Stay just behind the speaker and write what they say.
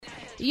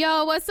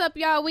Yo, what's up,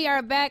 y'all? We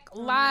are back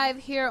live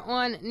here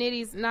on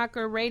Nitty's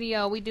Knocker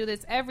Radio. We do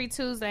this every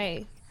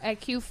Tuesday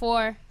at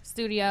Q4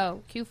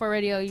 Studio. Q4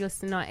 Radio, you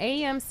listen on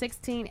AM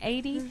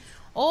 1680.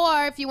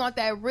 Or if you want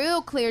that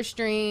real clear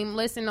stream,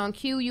 listen on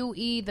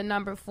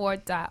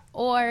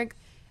QUE4.org.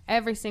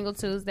 Every single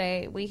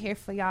Tuesday, we here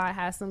for y'all.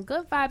 Have some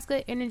good vibes,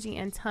 good energy,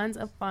 and tons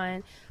of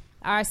fun.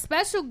 Our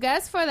special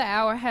guest for the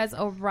hour has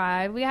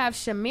arrived. We have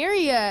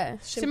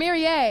Shamiria.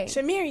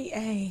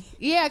 Shamiria.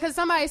 Yeah, because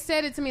somebody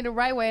said it to me the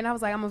right way, and I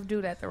was like, I'm going to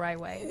do that the right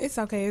way. It's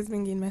okay. It's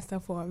been getting messed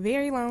up for a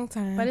very long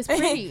time. But it's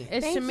pretty.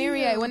 It's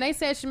Shamiria. When they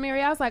said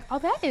Shamiria, I was like, oh,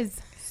 that is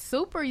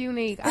super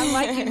unique. I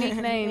like unique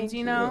names,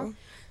 you know?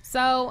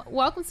 So,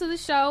 welcome to the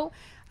show.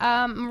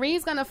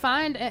 Marie's going to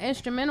find an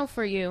instrumental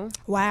for you.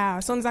 Wow.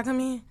 As soon as I come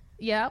in?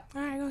 Yep.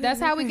 All right, go ahead. That's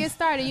how we get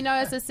started. You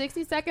know, it's a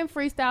 60-second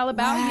freestyle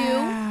about you.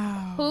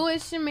 Who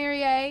is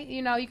Shamiria?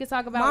 You know, you can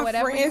talk about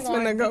whatever you want. My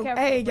friends finna go,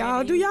 hey,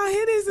 y'all, do y'all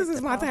hear this? This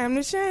is my time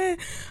to shine.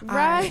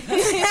 Right.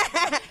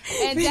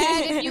 And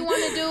Dad, if you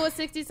want to do a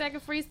 60-second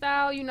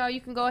freestyle, you know,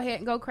 you can go ahead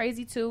and go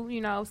crazy too, you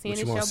know, seeing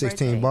it's your birthday.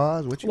 16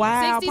 bars? What you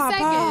wow, 60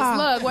 seconds.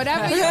 Look,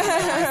 whatever you want,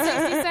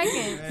 60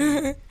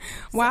 seconds.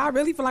 Wow, I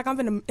really feel like I'm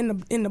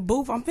in the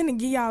booth. I'm finna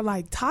give y'all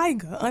like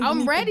Tiger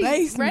underneath I'm ready. the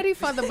basement. Ready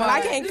for the bar. But I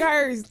can't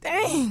curse.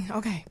 Dang.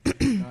 Okay.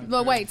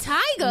 But wait,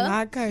 Tiger?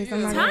 Not curse.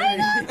 I'm not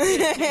Tiger?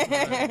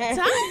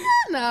 Tiger?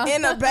 No.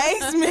 In the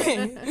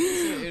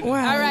basement.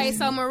 Wow. All right,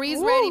 so Marie's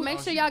ready. Make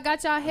sure y'all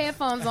got y'all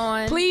headphones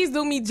on. Please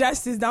do me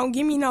justice. Don't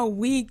give me no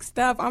weak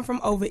stuff. I'm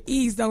from over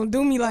east. Don't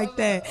do me like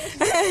that.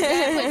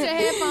 Yeah, put your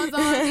headphones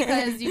on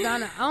because you're going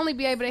to only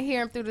be able to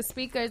hear them through the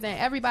speakers, and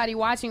everybody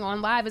watching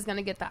on live is going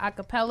to get the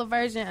acapella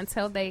version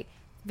until they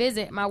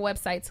visit my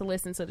website to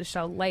listen to the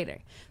show later.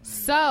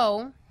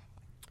 So,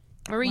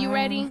 Marie, you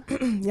ready?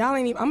 Y'all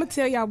ain't even. I'm going to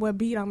tell y'all what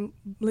beat I'm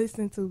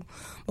listening to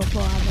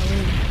before I go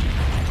in.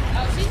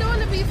 Oh, she doing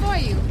the beat for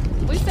you.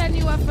 We setting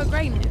you up for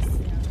greatness.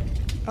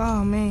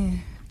 Oh,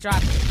 man.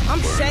 Drop it.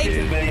 I'm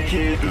shaking.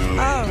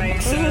 Oh.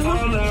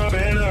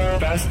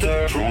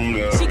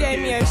 She gave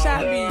me a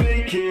shot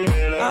beat.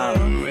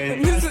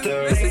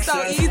 This is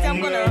so easy. I'm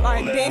going to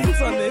like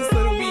dance on this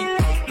little beat.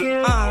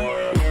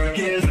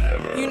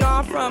 You know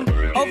I'm from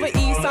over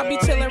east. I be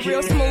chilling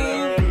real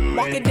smooth.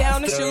 Walking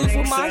down the shoes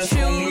with my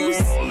shoes.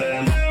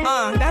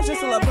 That's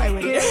just a little play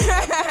with it.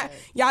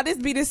 Y'all, this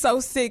beat is so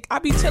sick. I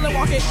be chilling,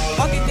 walking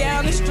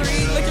down the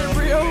street, looking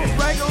real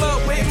regular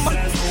with my...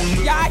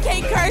 Y'all, I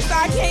can't curse, so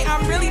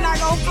I'm really not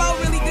gonna flow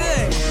really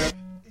good.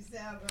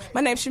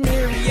 My name's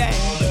Shamiria.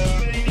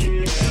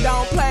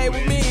 Don't play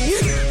with me.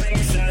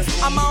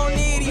 I'm on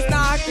these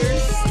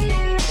knockers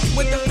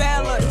with the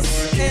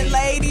fellas and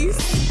ladies.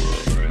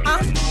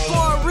 I'm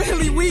going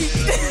really weak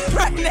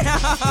right now.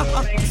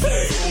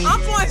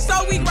 I'm feeling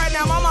so weak right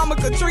now. My mama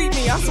could treat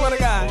me, I swear to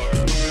God.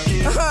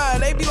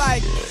 They be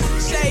like,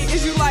 Shay,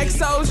 is you like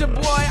Soulja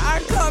Boy?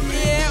 I come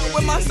in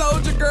with my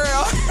Soulja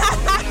Girl.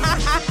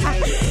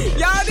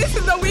 Y'all, this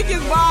is the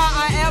weakest bar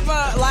I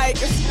ever like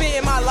spit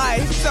in my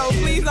life. So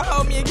please don't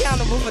hold me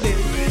accountable for this.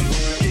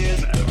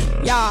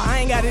 Y'all, I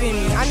ain't got it in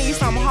me. I need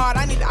something hard.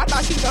 I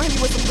thought she was gonna hit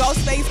me with some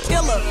Ghostface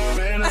Killer.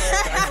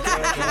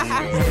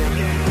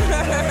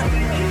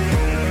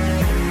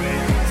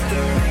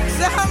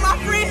 So my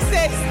friend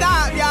said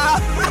stop, y'all.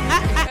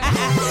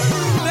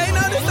 They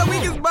know this the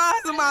weakest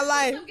bars in my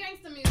life. Some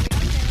gangsta music.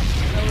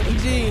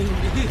 Gee.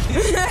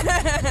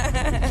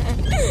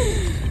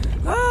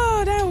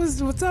 Oh, that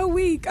was so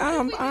weak. Do you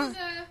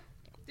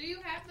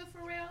have the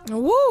Pharrell?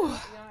 Woo.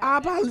 I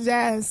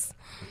apologize.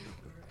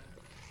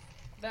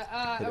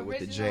 The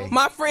original.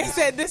 My friend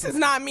said this is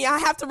not me. I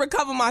have to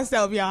recover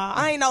myself, y'all.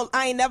 I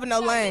ain't never no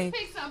lame.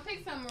 Pick some,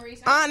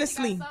 Maurice.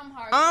 Honestly,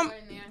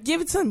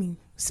 give it to me.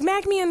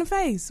 Smack me in the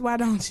face. Why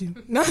don't you?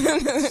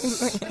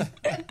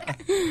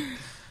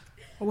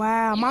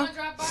 Wow, you gonna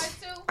drop bars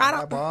too? I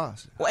don't.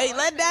 Bars. Wait,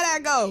 let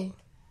that go.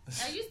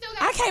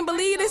 I can't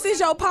believe this is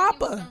your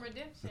papa.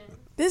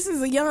 This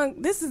is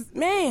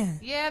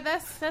man. Yeah,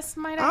 that's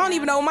my dad. I don't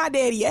even know where my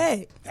daddy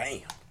at. Damn.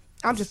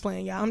 I'm just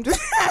playing, y'all. I'm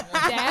just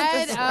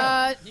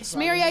Dad,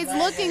 Shmiria's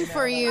looking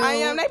for you. I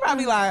am. They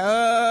probably like,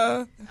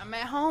 I'm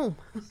at home.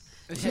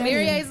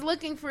 Shmiria's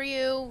looking for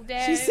you,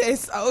 Dad. She says,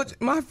 so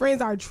my friends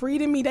are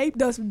treating me.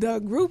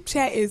 The group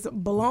chat is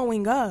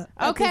blowing up.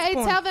 Okay,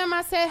 tell them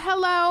I said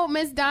hello,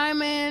 Miss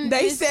Diamond.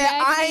 They Ms. said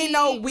Jackie, I ain't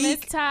no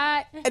weak. Miss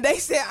Todd. They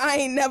said I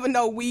ain't never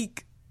no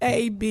weak.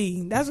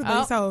 AB. That's what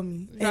they told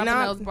me.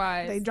 Those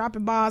bars. They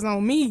dropping bars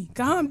on me.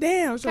 Calm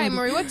down. Okay,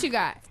 Marie, what you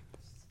got?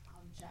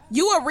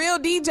 You a real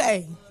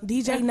DJ.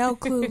 DJ No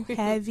Clue.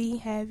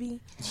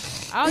 Heavy.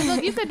 Oh,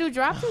 look, you could do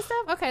drops and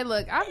stuff? Okay,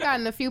 look, I've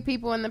gotten a few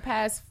people in the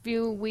past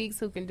few weeks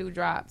who can do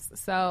drops.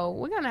 So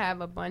we're going to have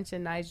a bunch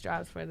of nice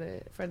drops for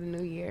the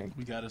new year.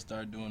 We got to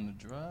start doing the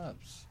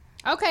drops.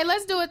 Okay,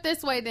 let's do it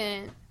this way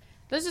then.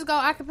 Let's just go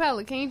a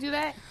cappella. Can you do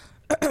that?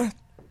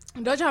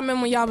 Don't y'all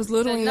remember when y'all was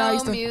little and y'all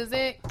used to...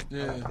 music.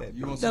 Yeah,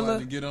 you want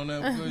somebody to get on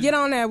that with you? Get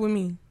on that with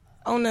me.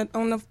 On the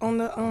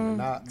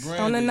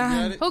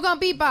Who gonna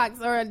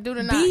beatbox or do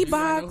the knocks?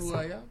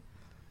 Beatbox.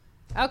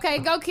 Okay,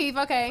 go Keith.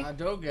 Okay. I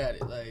don't got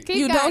it. Like Keith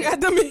You don't got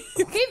the meat.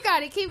 Keith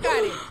got it. Keith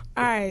got it.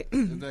 All right.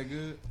 Is that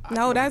good?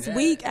 No, that's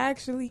weak,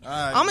 actually. All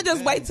right, I'm going to just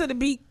damn. wait till the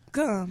beat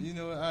come. You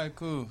know what? All right,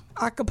 cool.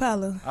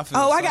 Acapella. feel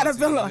I got to salty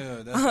feel as like.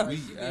 hell. That's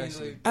weak,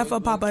 actually. F a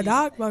Papa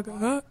Doc.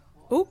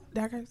 Ooh,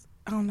 that goes.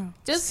 I don't know.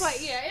 Just play.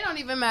 Yeah, it don't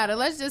even matter.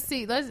 Let's just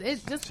see.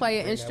 Just play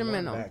an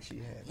instrumental. She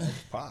had that's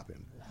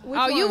popping.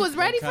 Oh, you was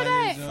ready for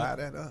that? Fire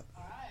that up.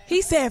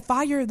 He said,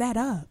 "Fire that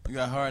up." You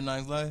got Hard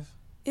Knocks Life?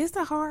 It's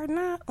a hard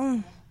knot.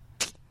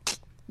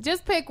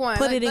 Just pick one.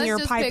 Put it in Let's your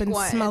just pipe pick and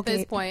one smoke at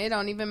this it. point. It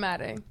don't even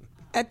matter.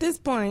 At this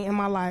point in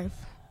my life,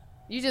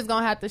 You just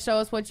gonna have to show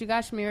us what you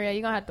got, Shamiria.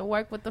 You gonna have to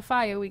work with the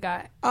fire we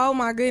got. oh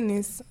my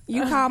goodness,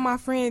 you call my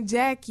friend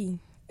Jackie,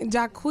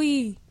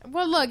 Jacquee.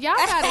 Well, look, y'all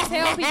gotta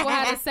tell people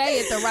how to say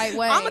it the right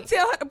way. I'm gonna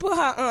tell her to put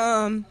her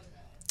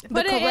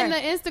Put it in the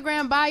correct-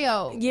 Instagram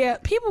bio. Yeah,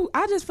 people.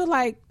 I just feel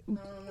like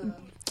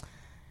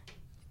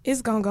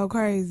it's gonna go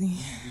crazy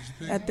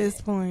at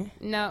this point.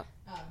 No.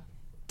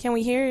 Can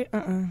we hear it?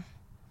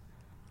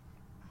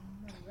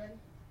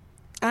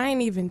 I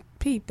ain't even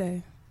peeped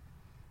that.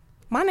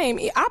 My name.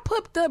 I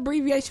put the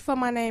abbreviation for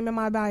my name in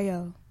my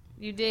bio.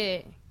 You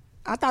did.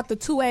 I thought the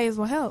 2 A's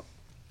would help.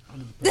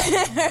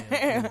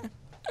 I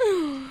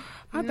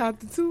thought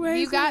the 2 A's.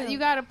 You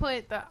got to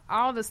put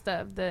all the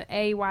stuff, the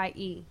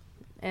AYE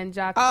and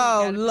Jock.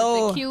 Oh, you gotta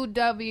Lord. put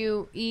the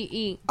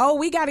QWEE. Oh,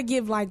 we got to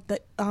give like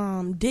the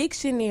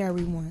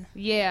dictionary one.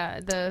 Yeah,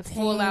 the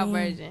full out Dang.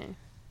 version.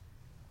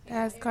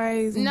 That's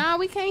crazy. No,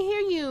 we can't hear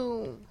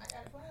you.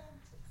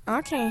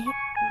 I can't.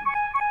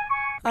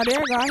 Oh, there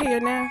you go. I hear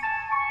it now.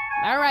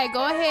 All right,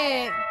 go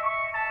ahead.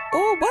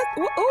 Oh,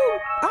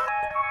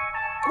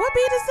 what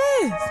beat is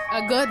this?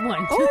 A good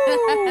one.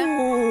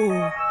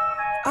 Ooh.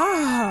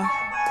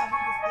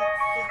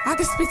 I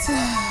can spit to.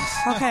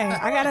 Okay,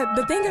 I gotta.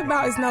 The thing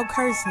about is no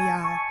cursing,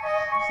 y'all.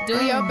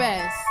 Do your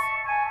best.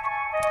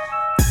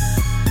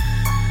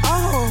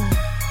 Oh.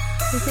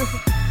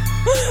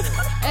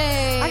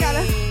 Hey. I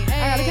gotta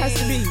catch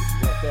the beat.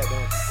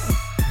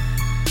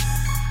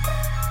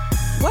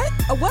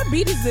 What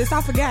beat is this?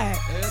 I forgot.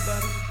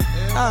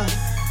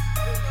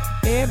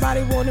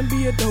 Everybody wanna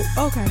be a dope.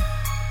 Okay.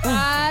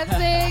 5,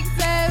 6,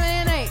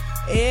 7, 8.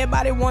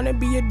 Everybody wanna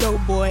be a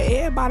dope boy.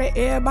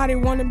 Everybody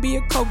wanna be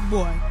a coke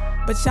boy.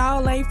 But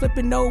y'all ain't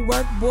flipping no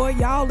work, boy.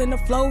 Y'all in the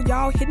flow,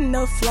 y'all hitting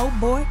the flow,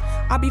 boy.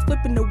 I be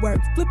flipping the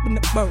work, flipping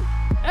the boat.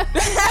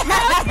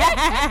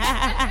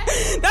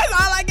 That's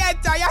all I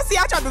got, y'all. Y'all see,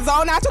 I tried to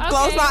zone out to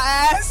close my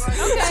ass.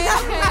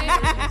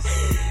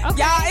 Okay.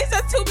 Y'all, it's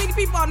just too many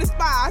people on the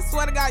spot. I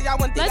swear to God, y'all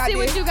wouldn't think Let's I see did.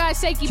 what you got,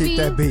 Shaky Keep B.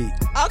 that beat.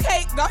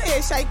 Okay, go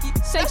ahead, Shaky.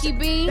 Shaky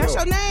B. That's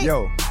your name?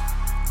 Yo.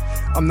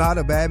 I'm not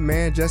a bad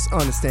man, just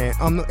understand.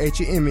 I'm no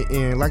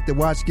H-E-M-E-N, like to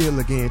watch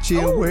Gilligan.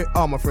 Chill with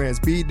all my friends,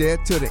 be there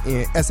to the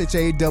end.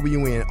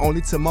 S-H-A-W-N,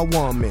 only to my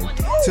woman.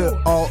 To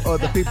all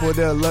other people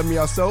that love me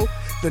also,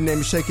 the name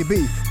is Shaky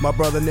B. My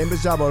brother name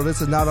is Jabba.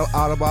 This is not an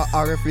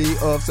autobiography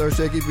of Sir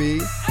Shaky B.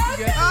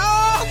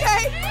 Oh,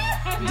 okay.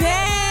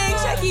 Dang,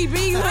 Shaky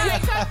B. Okay,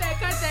 cut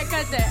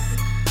that.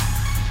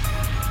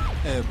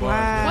 Hey, boy.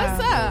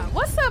 Wow.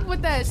 What's up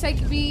with that,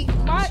 Shaky B?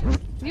 What?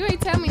 You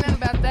ain't tell me nothing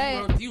about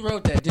that. You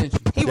wrote that, didn't you?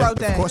 He wrote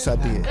that. Of course I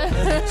did.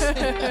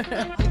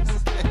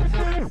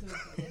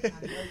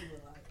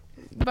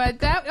 But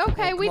that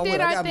okay, we Come on did with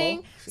it. I our got thing.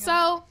 more.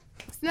 So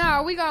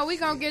now we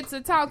gonna get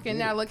to talking.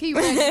 Now look, he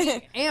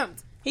ready, he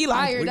amped, He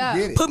like, fired we up.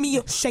 get it. put me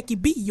a Shaky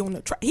B on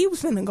the track. He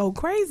was finna go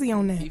crazy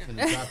on He that.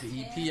 finna drop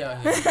the EP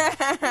out here.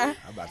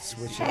 I'm about to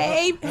switch it up.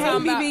 Hey,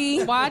 Talking about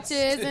BB.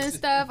 watches and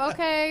stuff.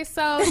 Okay,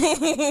 so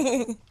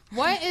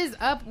what is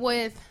up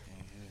with?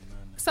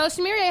 So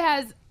Shamiria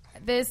has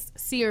this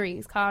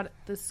series called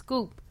The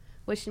Scoop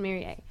with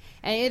Shamiria,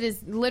 and it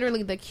is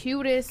literally the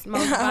cutest,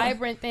 most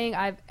vibrant thing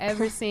I've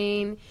ever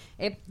seen.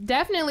 It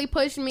definitely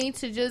pushed me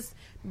to just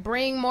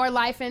bring more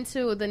life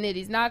into the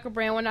Nitty's Knocker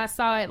brand when I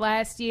saw it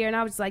last year, and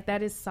I was like,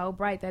 that is so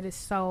bright, that is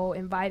so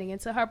inviting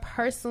into her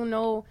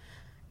personal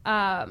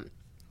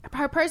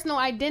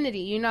identity.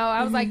 You know,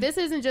 I was like, this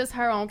isn't just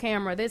her on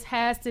camera, this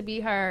has to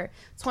be her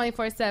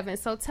 24/7.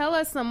 So tell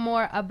us some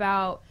more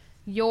about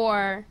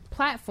your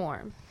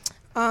platform.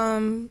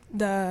 So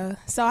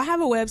I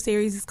have a web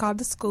series. It's called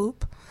The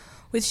Scoop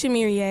with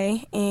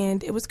Shamiria,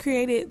 and it was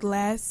created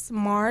last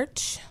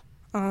March.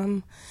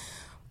 So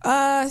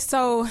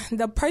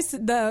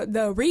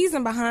the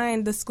reason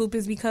behind The Scoop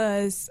is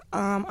because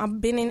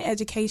I've been in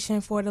education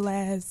for the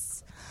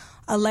last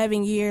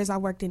 11 years. I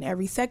worked in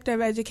every sector of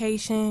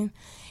education,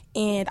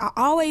 and I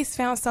always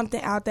found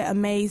something out that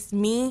amazed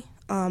me.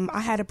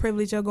 I had the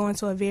privilege of going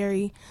to a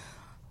very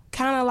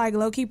kind of like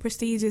low-key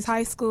prestigious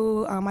high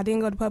school. I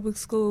didn't go to public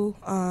school,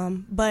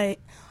 but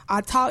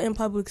I taught in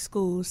public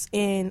schools,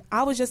 and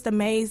I was just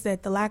amazed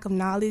at the lack of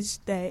knowledge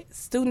that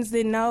students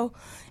didn't know,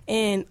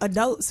 and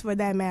adults for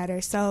that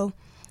matter. So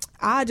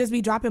I'd just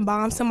be dropping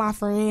bombs to my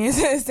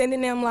friends, sending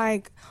them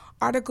like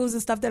articles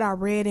and stuff that I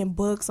read in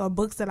books or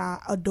books that I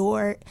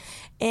adored.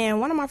 And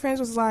one of my friends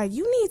was like,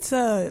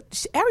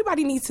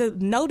 everybody needs to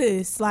know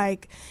this.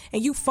 Like,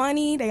 and you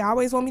funny. They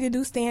always want me to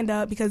do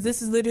stand-up because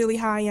this is literally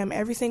how I am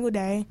every single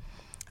day.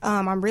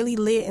 I'm really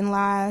lit in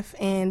life,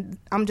 and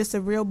I'm just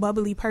a real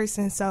bubbly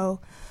person. So,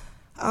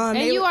 and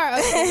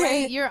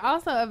you're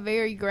also a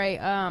very great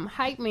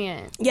hype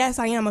man. Yes,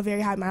 I am a very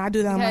hype man. I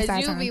do that on my side time.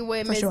 Because you be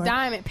with Miss sure.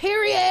 Diamond,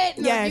 period.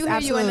 Yes, you hear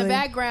absolutely. you in the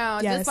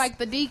background, yes. just like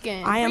the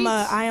Deacon. I am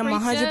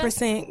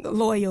 100%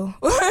 loyal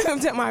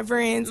to my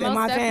friends and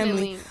my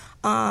definitely.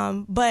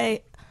 family.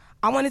 But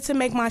I wanted to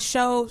make my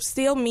show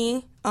still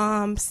me,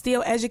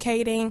 still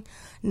educating,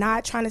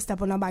 not trying to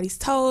step on nobody's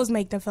toes,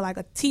 make them feel like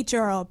a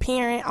teacher or a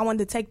parent. I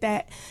wanted to take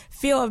that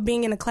feel of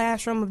being in the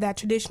classroom of that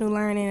traditional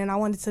learning, and I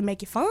wanted to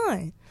make it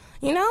fun.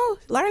 You know,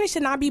 learning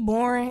should not be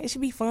boring. It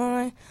should be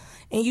fun,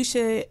 and you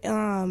should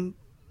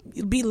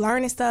be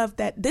learning stuff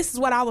that this is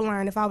what I would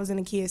learn if I was in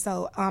a kid.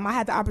 So I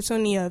had the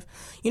opportunity of,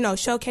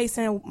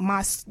 showcasing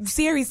my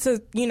series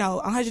to,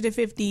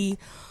 150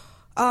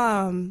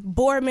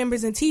 board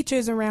members and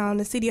teachers around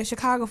the city of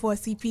Chicago for a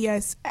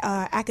CPS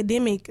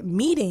academic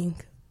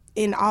meeting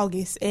in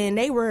August, and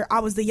I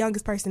was the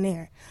youngest person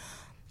there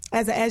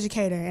as an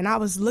educator, and I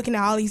was looking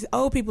at all these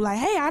old people like,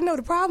 hey, I know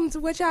the problems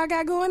of what y'all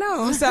got going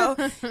on. So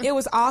it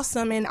was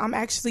awesome, and I'm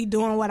actually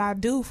doing what I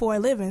do for a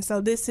living.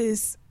 So this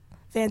is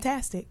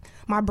fantastic.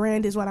 My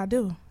brand is what I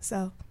do.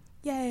 So,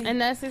 yay.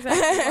 And that's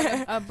exactly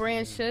what a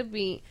brand should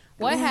be.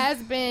 What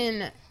has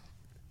been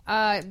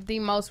the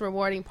most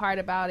rewarding part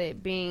about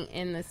it being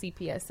in the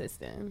CPS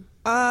system?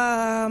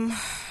 I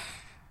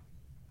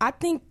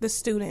think the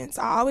students.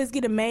 I always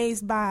get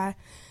amazed by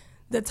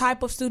the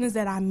type of students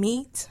that I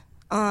meet.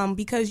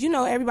 Because,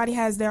 everybody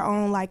has their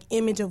own,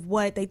 image of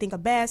what they think a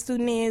bad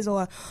student is,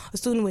 or a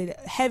student with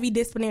heavy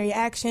disciplinary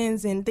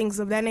actions and things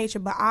of that nature.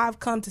 But I've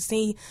come to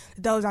see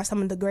that those are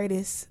some of the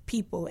greatest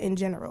people in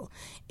general.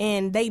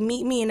 And they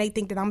meet me and they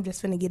think that I'm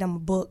just finna get them a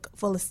book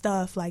full of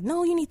stuff. Like,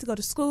 no, you need to go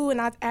to school. And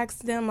I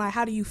ask them,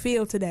 how do you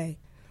feel today?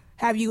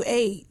 Have you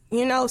ate?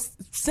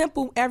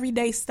 Simple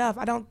everyday stuff.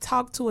 I don't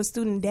talk to a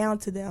student down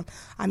to them.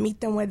 I meet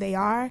them where they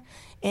are.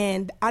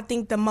 And I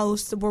think the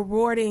most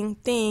rewarding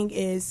thing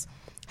is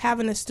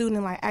having a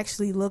student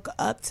actually look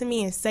up to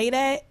me and say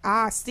that.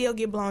 I still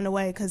get blown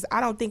away because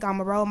I don't think I'm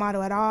a role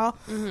model at all.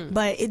 Mm-hmm.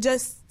 But it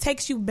just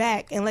takes you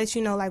back and lets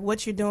you know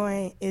what you're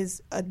doing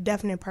is a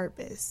definite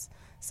purpose.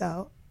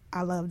 So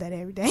I love that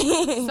every day.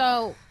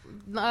 So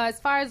as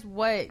far as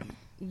what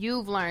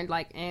you've learned,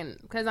 and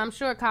because I'm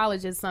sure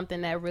college is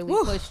something that really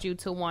pushed you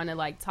to want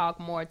to talk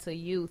more to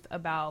youth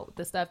about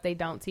the stuff they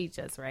don't teach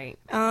us, right?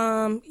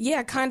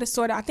 Yeah, kind of,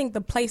 sort of. I think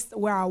the place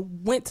where I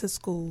went to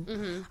school,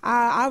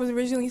 I was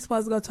originally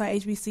supposed to go to a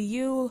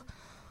HBCU.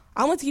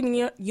 I went to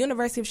the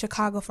University of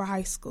Chicago for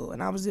high school,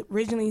 and I was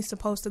originally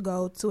supposed to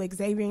go to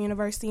Xavier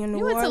University in New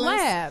Orleans. You went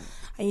to lab.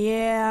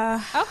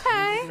 Yeah.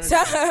 Okay. So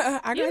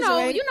I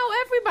graduated. You know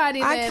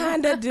everybody. Then. I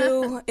kind of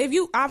do.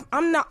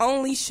 I'm the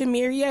only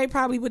Shamirier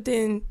probably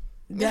within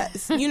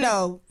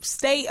the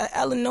state of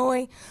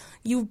Illinois.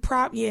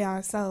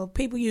 So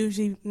people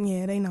usually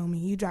they know me.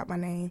 You drop my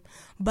name,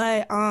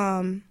 but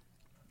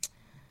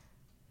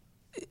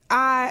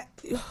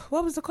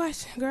what was the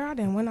question, girl? I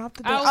didn't went off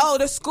the door.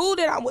 The school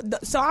that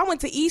I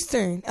went to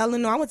Eastern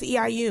Illinois. I went to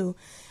EIU.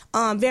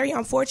 Very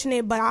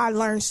unfortunate, but I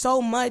learned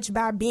so much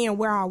by being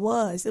where I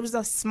was. It was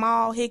a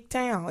small hick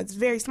town. It's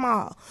very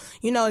small.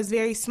 It's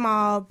very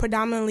small,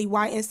 predominantly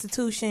white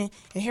institution,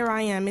 and here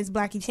I am, it's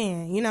Blackie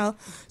Chan,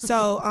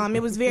 So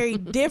it was very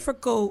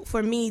difficult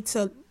for me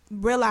to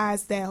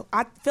realize that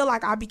I feel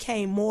like I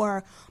became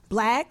more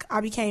Black.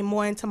 I became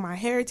more into my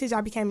heritage. I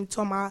became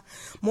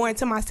more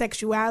into my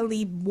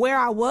sexuality where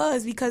I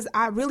was because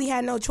I really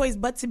had no choice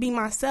but to be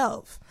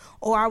myself.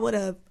 Or I would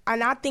have,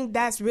 and I think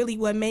that's really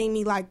what made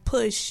me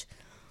push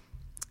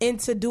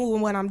into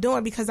doing what I'm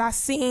doing, because I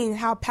seen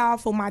how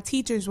powerful my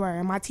teachers were,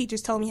 and my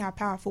teachers told me how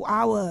powerful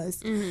I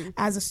was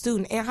as a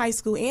student in high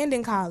school and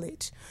in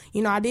college.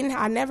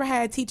 I never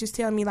had teachers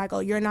tell me oh,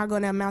 you're not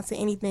going to amount to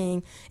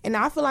anything. And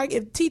I feel like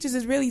if teachers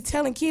is really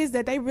telling kids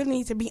that, they really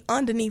need to be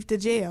underneath the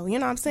jail. You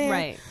know what I'm saying?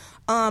 Right.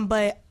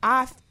 But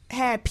I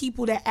had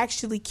people that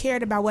actually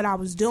cared about what I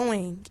was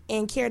doing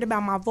and cared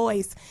about my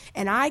voice,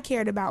 and I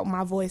cared about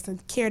my voice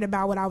and cared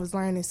about what I was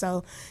learning.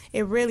 So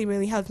it really,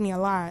 really helped me a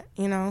lot,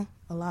 a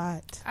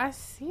lot. I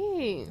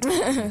see.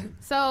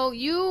 So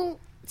you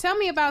tell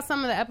me about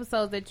some of the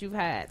episodes that you've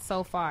had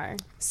so far.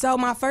 So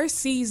my first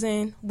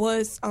season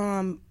was,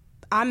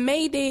 I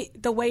made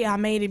it the way I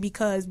made it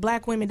because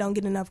Black women don't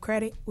get enough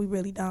credit. We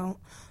really don't.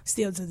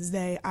 Still to this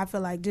day, I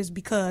feel like just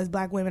because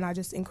Black women are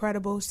just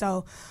incredible.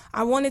 So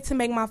I wanted to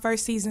make my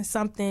first season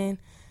something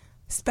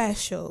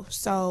special.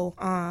 So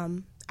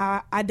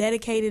I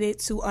dedicated it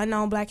to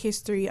unknown Black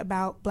history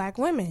about Black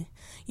women.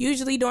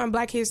 Usually during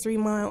Black History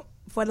Month,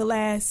 for the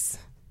last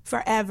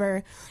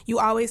forever, you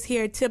always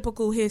hear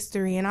typical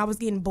history, and I was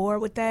getting bored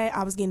with that.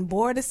 I was getting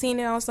bored of seeing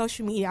it on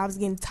social media. I was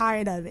getting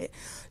tired of it.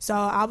 So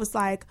I was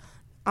like,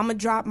 I'm going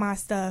to drop my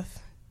stuff.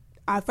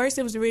 First,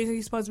 it was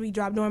originally supposed to be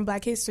dropped during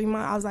Black History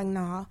Month. I was like,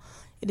 nah,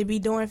 It'll be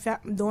during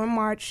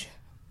March,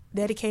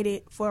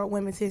 dedicated for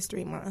Women's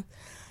History Month.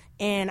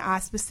 And I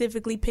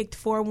specifically picked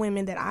 4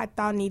 women that I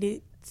thought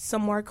needed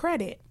some more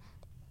credit.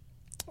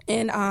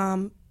 And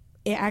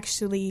it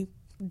actually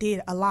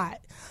did a lot.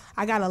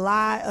 I got a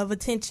lot of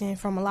attention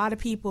from a lot of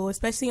people,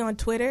 especially on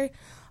Twitter.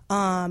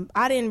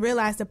 I didn't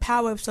realize the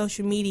power of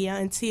social media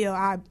until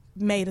I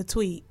made a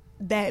tweet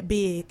that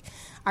big.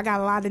 I got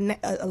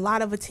a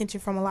lot of attention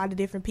from a lot of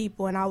different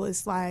people, and I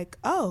was like,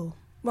 oh,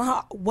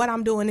 well, what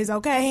I'm doing is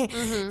okay.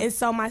 Mm-hmm. And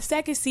so my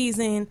second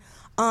season,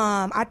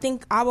 I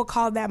think I would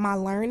call that my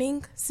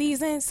learning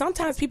season.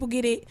 Sometimes people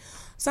get it.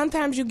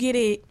 Sometimes you get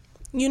it,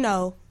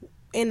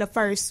 in the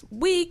first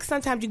week.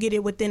 Sometimes you get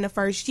it within the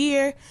first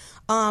year.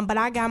 But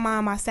I got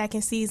mine my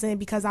second season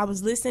because I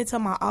was listening to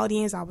my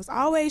audience. I was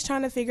always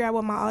trying to figure out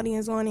what my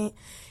audience wanted.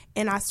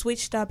 And I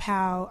switched up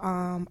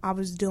how I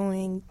was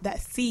doing that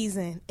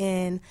season.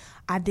 And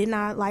I did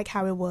not like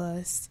how it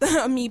was,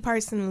 me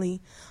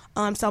personally.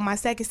 So my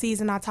second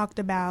season, I talked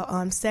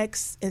about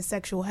sex and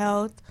sexual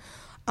health.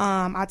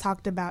 I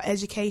talked about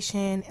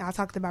education. I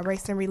talked about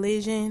race and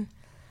religion.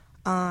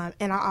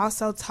 And I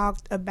also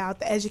talked about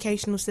the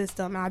educational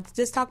system. I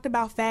just talked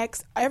about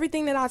facts.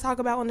 Everything that I talk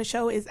about on the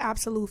show is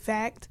absolute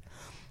fact.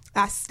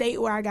 I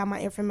state where I got my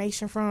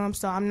information from,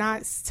 so I'm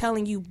not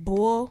telling you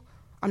bull.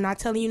 I'm not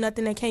telling you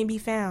nothing that can't be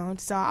found.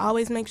 So I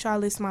always make sure I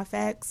list my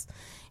facts.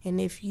 And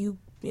if you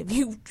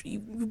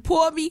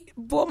pull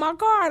my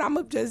card, I'm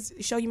gonna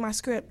just show you my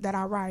script that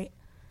I write.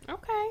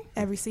 Okay.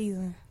 Every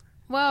season.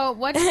 Well,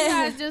 what you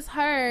guys just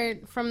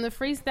heard from the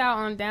freestyle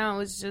on down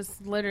was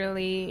just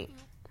literally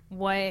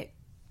what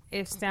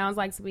it sounds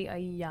like to be a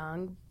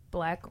young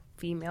black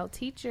female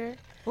teacher.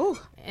 Ooh.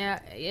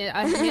 And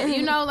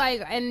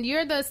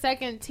you're the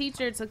second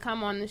teacher to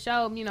come on the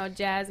show.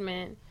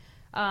 Jasmine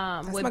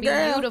would be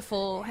girl.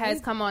 Beautiful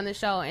has come on the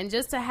show, and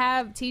just to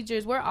have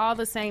teachers, we're all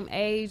the same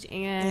age,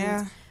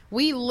 and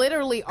we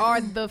literally are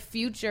the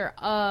future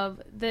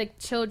of the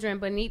children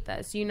beneath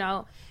us,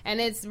 and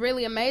it's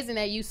really amazing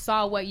that you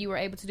saw what you were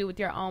able to do with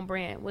your own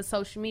brand with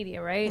social media,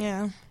 right?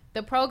 Yeah.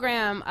 The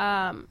program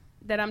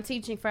that I'm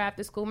teaching for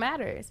After School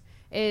Matters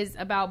is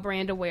about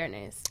brand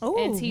awareness. Ooh.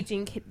 And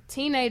teaching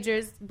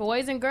teenagers,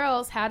 boys and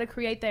girls, how to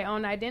create their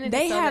own identity.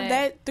 They have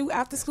that through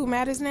After School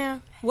Matters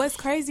now. What's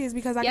crazy is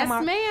because I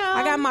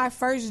got my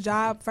first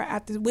job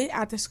with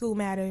After School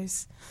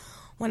Matters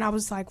when I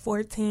was like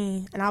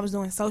 14, and I was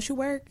doing social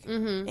work.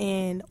 Mm-hmm.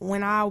 And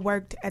when I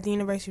worked at the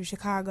University of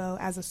Chicago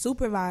as a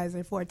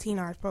supervisor for a teen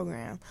arts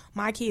program,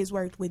 my kids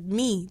worked with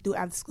me through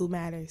After School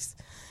Matters.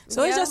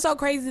 So it's just so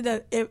crazy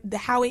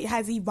how it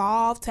has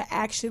evolved to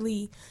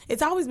actually.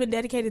 It's always been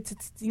dedicated to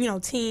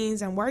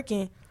teens and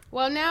working.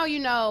 Well,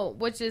 now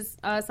which is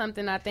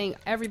something I think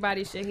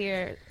everybody should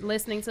hear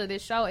listening to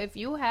this show.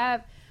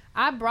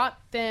 I brought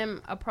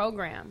them a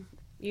program.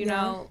 The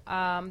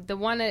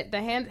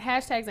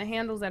hashtags and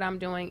handles that I'm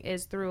doing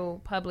is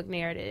through Public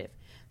Narrative.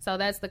 So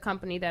that's the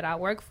company that I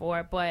work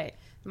for. But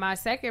my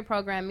second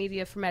program,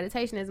 Media for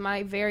Meditation, is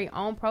my very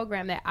own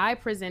program that I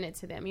presented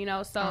to them,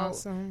 So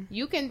awesome.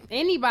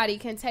 Anybody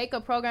can take a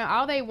program.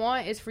 All they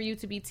want is for you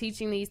to be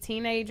teaching these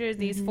teenagers,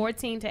 these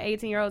 14 to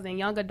 18-year-olds and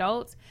young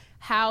adults,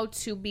 how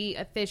to be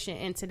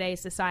efficient in today's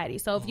society.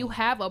 So if you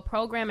have a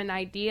program, an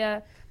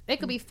idea, it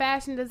could be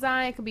fashion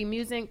design, it could be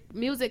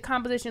music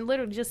composition,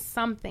 literally just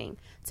something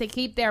to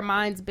keep their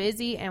minds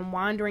busy and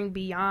wandering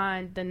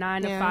beyond the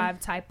 9-to-5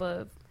 type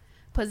of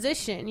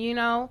position,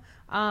 even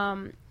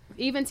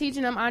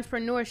teaching them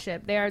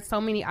entrepreneurship. There are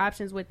so many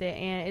options with it,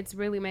 and it's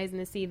really amazing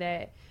to see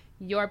that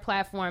your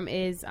platform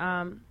is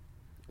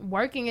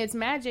working its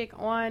magic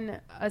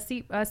on a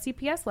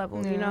CPS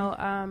level.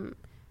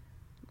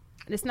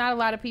 There's not a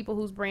lot of people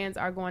whose brands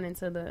are going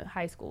into the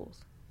high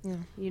schools.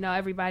 Yeah.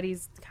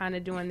 Everybody's kind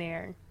of doing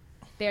their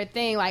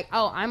thing, like,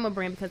 oh, I'm a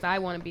brand because I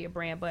want to be a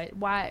brand, but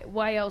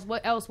why else?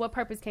 What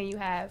purpose can you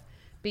have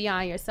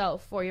beyond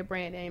yourself for your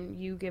brand? And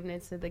you giving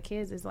it to the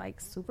kids is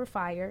like super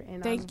fire,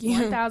 and Thank I'm you.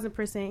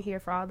 1000% here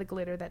for all the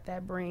glitter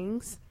that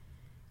brings.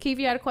 Keith,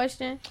 you had a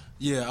question?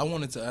 Yeah, I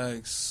wanted to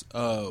ask,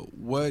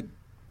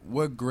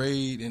 what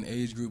grade and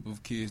age group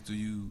of kids do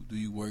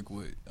you work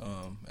with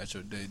at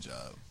your day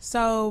job?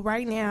 So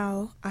right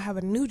now, I have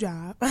a new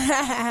job.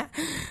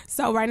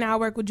 So right now, I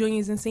work with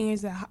juniors and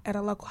seniors at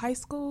a local high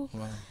school.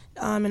 Wow.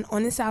 And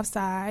on the south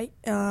side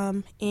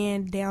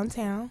and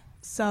downtown.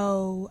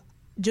 So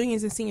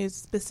juniors and seniors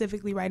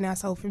specifically right now,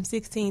 so from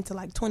 16 to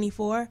like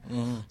 24.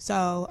 Mm-hmm.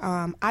 So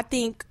I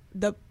think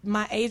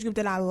my age group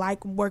that I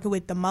like working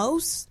with the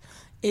most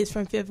is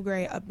from 5th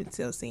grade up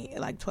until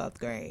 12th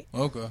grade.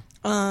 Okay.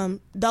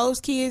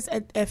 Those kids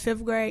at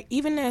 5th grade,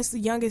 even as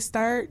young as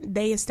 3rd,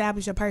 they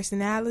establish a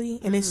personality,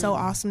 and it's so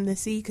awesome to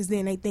see, because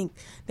then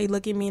they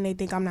look at me and they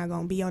think I'm not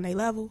going to be on their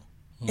level.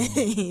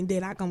 And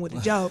then I come with a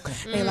joke.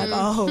 They're like,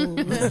 oh,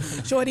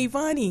 shorty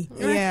funny.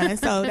 Yeah, and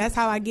so that's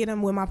how I get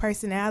them with my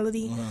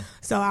personality.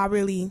 So I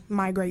really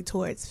migrate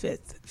towards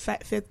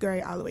 5th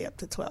grade all the way up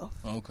to 12th.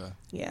 Okay.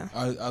 Yeah.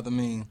 I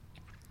mean,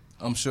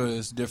 I'm sure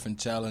there's different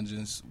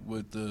challenges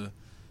with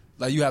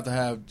you have to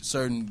have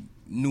certain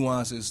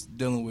nuances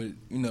dealing with,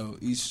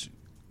 each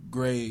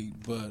grade,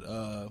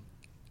 but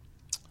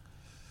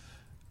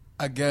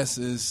I guess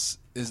is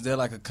there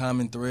like a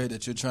common thread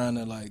that you're trying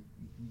to like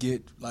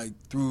get like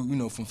through,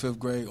 from 5th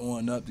grade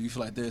on up? Do you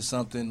feel like there's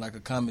something like a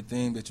common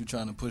theme that you're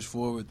trying to push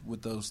forward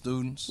with those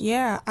students?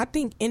 Yeah, I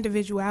think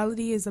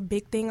individuality is a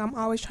big thing I'm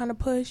always trying to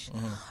push.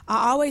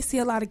 I always see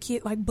a lot of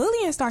kids, like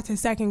bullying starts in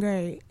 2nd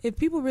grade. If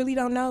people really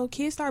don't know,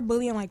 kids start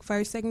bullying like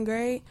 1st, 2nd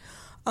grade.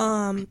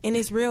 And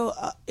it's real,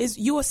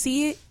 you will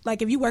see it.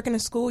 Like if you work in a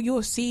school, you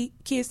will see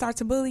kids start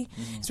to bully.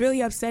 It's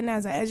really upsetting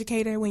as an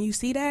educator when you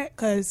see that,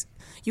 because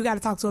you got to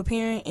talk to a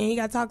parent and you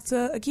got to talk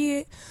to a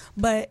kid.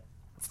 But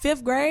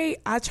 5th grade,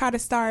 I try to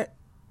start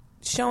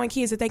showing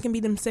kids that they can be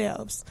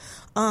themselves.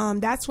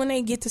 That's when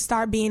they get to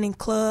start being in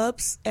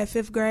clubs at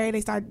 5th grade.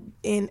 They start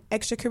in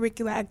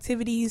extracurricular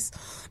activities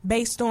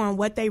based on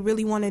what they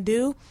really want to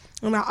do.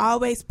 And I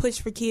always push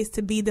for kids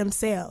to be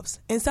themselves.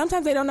 And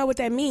sometimes they don't know what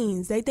that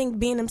means. They think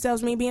being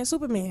themselves means being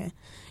Superman.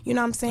 You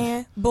know what I'm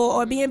saying?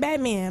 Or being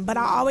Batman. But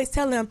I always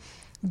tell them,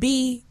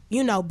 be,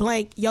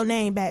 blank your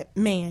name,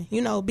 Batman. Be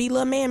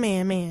little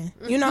man.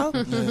 Be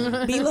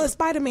little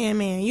Spider-Man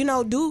man.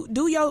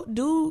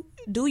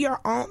 Do your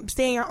own,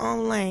 stay in your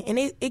own lane. And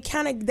they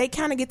kind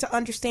of get to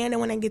understand it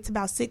when they get to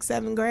about 6th,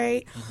 7th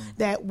grade,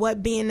 that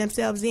what being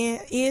themselves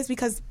is,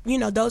 because,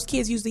 those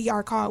kids usually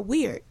are called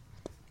weird.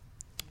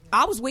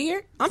 I was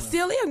weird. I'm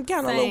still kind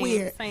of a little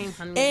weird. Same,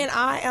 honey. And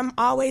I've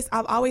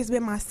always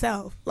been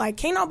myself. Like,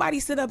 can't nobody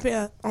sit up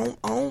here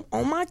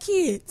on my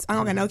kids. I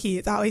don't got no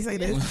kids. I always say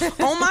this.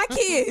 On my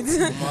kids.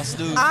 On my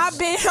students. I've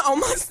been on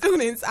my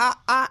students.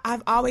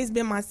 I've always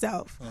been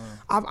myself.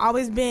 I've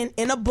always been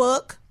in a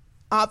book.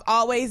 I've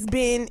always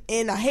been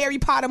in a Harry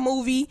Potter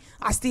movie.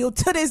 I still,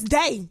 to this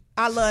day,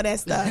 I love that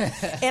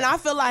stuff. And I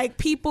feel like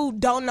people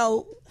don't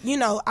know,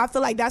 I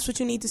feel like that's what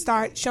you need to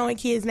start showing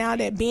kids now,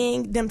 that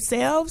being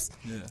themselves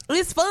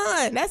is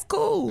fun. That's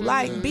cool.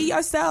 Like, be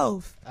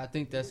yourself. I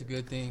think that's a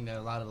good thing that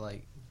a lot of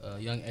like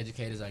young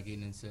educators are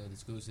getting into the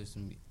school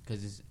system,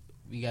 because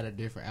we got a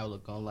different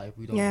outlook on life.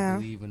 We don't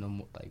believe in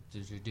the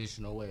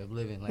traditional way of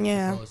living. Like,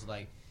 opposed to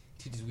like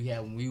teachers we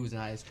had when we was in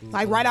high school.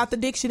 Like, write out the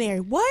dictionary.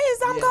 What is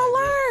I'm gonna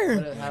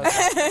learn?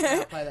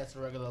 How apply that to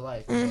regular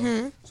life.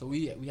 So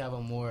we have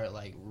a more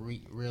like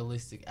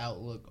realistic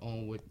outlook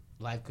on what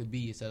life could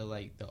be, instead of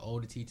like the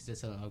older teachers that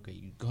telling, okay,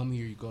 you come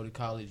here, you go to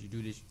college, you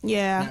do this.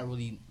 Not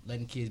really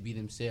letting kids be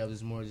themselves.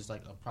 It's more just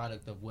like a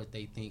product of what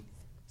they think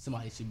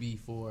somebody should be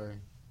for,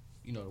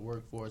 the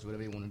workforce,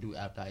 whatever they want to do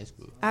after high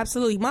school.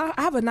 Absolutely. I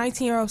have a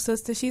 19-year-old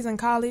sister. She's in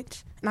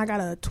college. And I got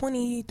a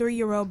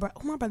 23-year-old brother.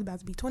 My brother about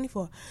to be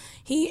 24.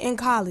 He in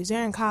college.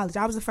 They're in college.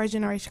 I was a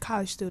first-generation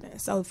college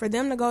student. So for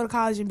them to go to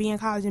college and be in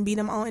college and be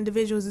them own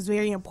individuals is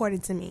very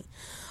important to me.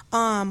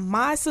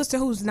 My sister,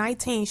 who's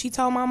 19, she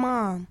told my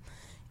mom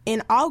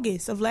in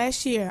August of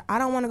last year, I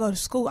don't want to go to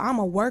school. I'm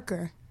a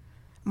worker.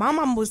 My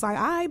mom was like,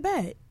 I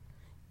bet.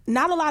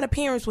 Not a lot of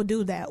parents will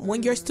do that.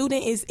 When your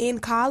student is in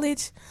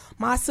college,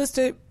 my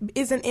sister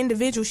is an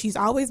individual. She's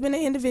always been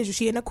an individual.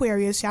 She an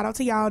Aquarius. Shout out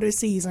to y'all this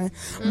season.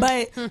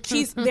 But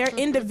they're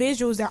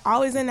individuals. They're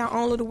always in their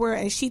own little world.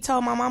 And she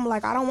told my mom,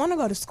 like, I don't want to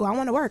go to school. I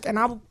want to work. And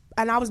I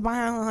was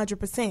behind her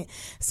 100%.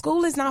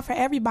 School is not for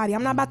everybody.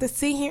 I'm not about to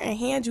sit here and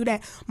hand you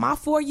that. My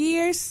 4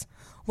 years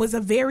was a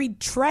very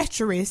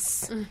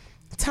treacherous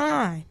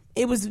time.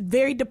 It was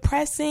very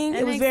depressing.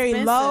 It was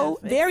very low.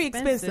 Very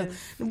expensive.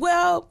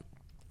 Well,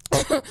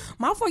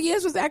 my 4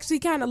 years was actually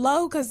kind of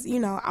low because,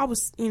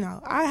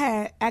 I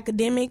had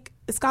academic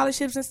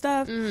scholarships and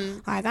stuff.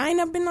 Like, I ain't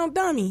never been no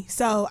dummy.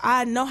 So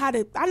I know how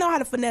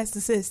to finesse the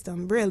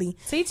system, really.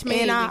 Teach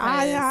me. And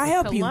I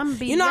help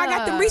Columbia. you. I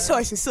got the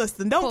resources,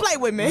 sister. Don't play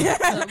with me.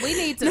 We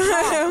need to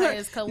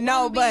talk. Columbia,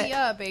 no,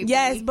 but baby.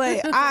 yes,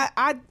 but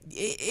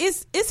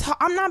it's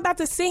I'm not about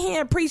to sit here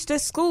and preach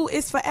this school.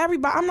 It's for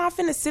everybody. I'm not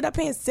finna sit up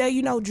here and sell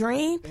you no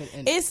dream.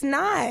 And it's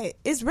not.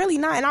 It's really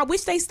not. And I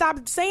wish they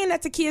stopped saying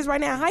that to kids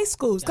right now in high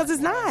schools, because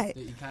it's not.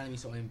 The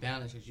economy's so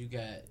imbalanced because you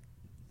got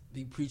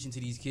be preaching to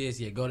these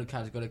kids, go to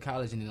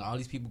college, and then all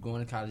these people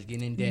going to college,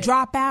 getting in debt,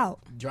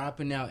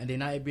 dropping out, and they're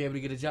not be able to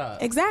get a job.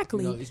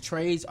 Exactly.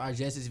 Trades are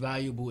just as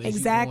valuable as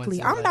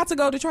exactly. I'm about to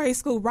go to trade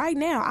school right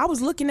now. I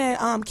was looking at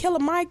Killer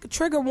Mike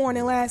trigger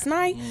warning last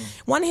night.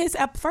 One of his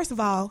first of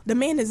all, the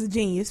man is a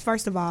genius.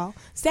 First of all,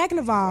 second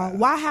of all,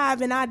 why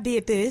haven't I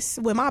did this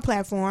with my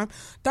platform?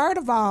 Third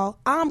of all,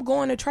 I'm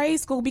going to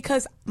trade school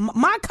because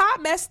my car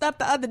messed up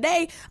the other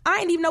day. I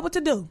didn't even know what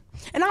to do.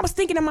 And I was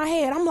thinking in my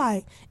head, I'm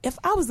like, if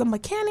I was a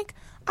mechanic,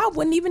 I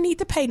wouldn't even need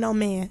to pay no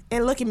man.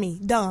 And look at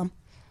me, dumb,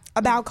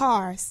 about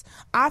cars.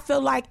 I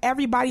feel like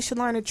everybody should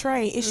learn a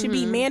trade. It should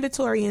be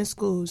mandatory in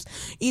schools.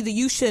 Either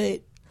you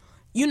should,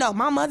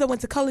 my mother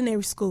went to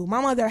culinary school.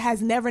 My mother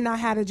has never not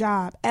had a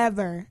job,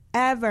 ever.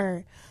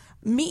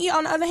 Me,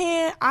 on the other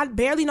hand, I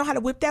barely know how to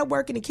whip that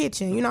work in the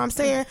kitchen. You know what I'm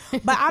saying?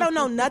 But I don't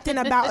know nothing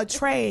about a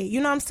trade. You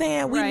know what I'm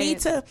saying? We need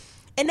to,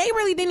 and they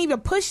really didn't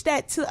even push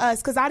that to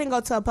us because I didn't go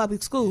to a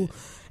public school.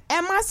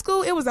 At my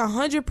school, it was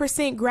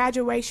 100%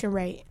 graduation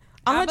rate.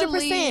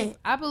 100%.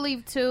 I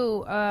believe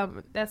too.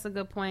 That's a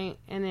good point,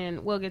 and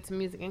then we'll get to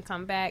music and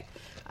come back.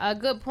 A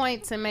good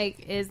point to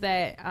make is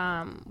that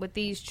with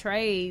these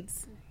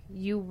trades,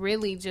 you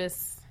really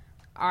just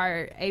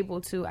are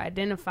able to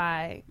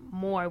identify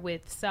more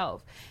with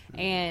self,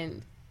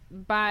 and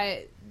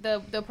by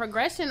the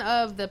progression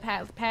of the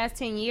past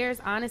 10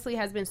 years, honestly,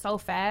 has been so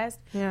fast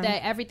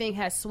that everything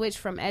has switched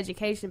from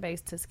education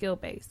based to skill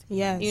based.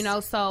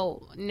 Yes,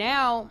 so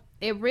now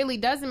it really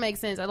doesn't make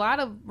sense. A lot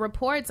of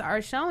reports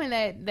are showing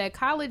that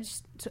college,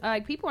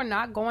 people are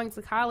not going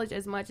to college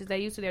as much as they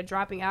used to. They're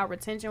dropping out.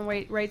 Retention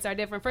rates are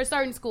different for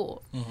certain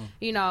schools.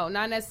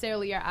 Not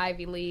necessarily your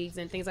Ivy Leagues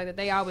and things like that.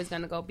 They always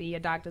going to go be your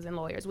doctors and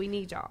lawyers. We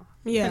need y'all.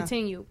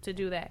 Continue to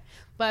do that.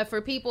 But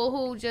for people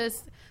who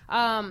just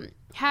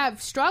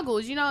have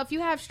struggles, if you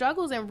have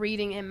struggles in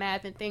reading and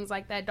math and things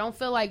like that, don't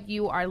feel like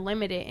you are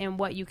limited in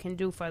what you can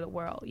do for the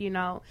world.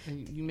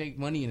 And you make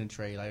money in a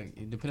trade,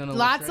 like depending on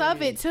lots what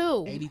of it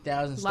too.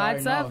 80,000.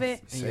 Lots of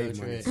it.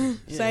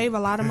 Save a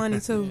lot of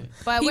money too.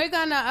 But we're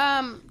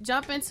gonna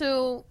jump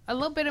into a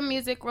little bit of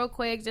music real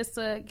quick, just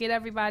to get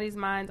everybody's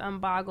minds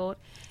unboggled.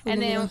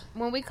 And then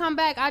when we come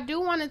back, I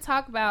do want to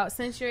talk about,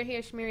 since you're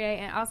here, Shamiria,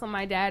 and also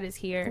my dad is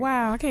here.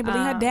 Wow, I can't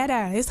believe her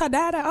dada. It's her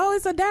dada. Oh,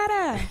 it's a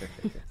dada.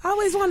 I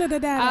always wanted a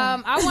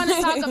dada. I want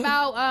to talk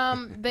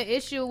about the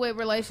issue with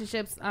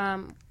relationships.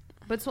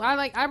 But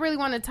I really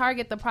want to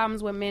target the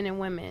problems with men and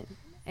women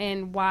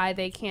and why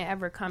they can't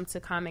ever come to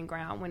common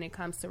ground when it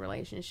comes to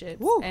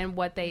relationships and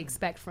what they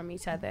expect from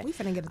each other. We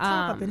finna get a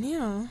talk up in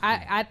here.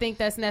 I think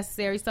that's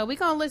necessary. So we're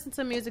gonna listen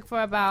to music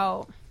for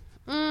about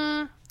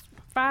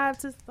 5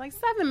 to 7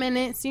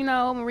 minutes.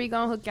 Marie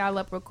gonna hook y'all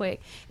up real quick,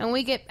 and when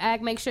we get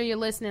back, make sure you're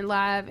listening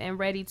live and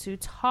ready to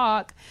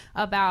talk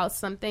about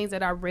some things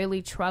that are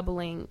really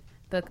troubling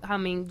the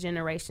coming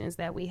generations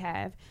that we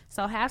have.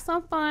 So have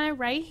some fun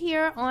right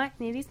here on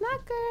Nitty's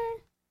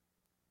Knocker.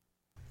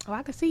 Oh,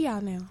 I can see y'all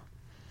now.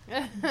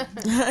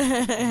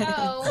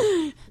 So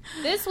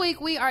this week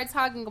we are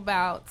talking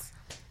about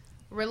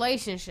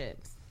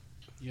relationships.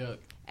 Yuck.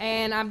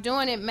 And I'm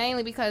doing it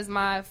mainly because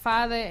my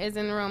father is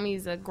in the room.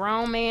 He's a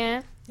grown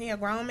man. He a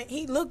grown man.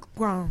 He look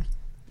grown.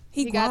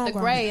 He got the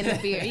gray in the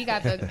beard. He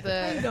got the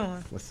How you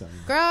doing? What's up?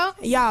 Girl,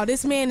 y'all,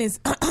 this man is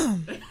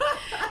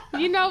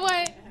you know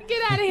what?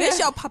 Get out of here. This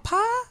your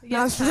papa?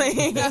 Yes. No, I'm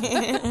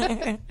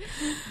playing.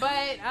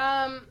 But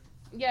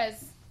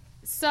yes.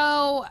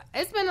 So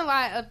it's been a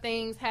lot of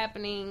things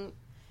happening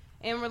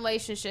in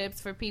relationships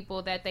for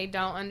people that they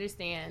don't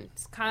understand.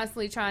 It's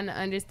constantly trying to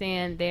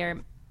understand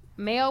their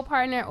male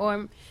partner,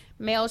 or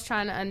males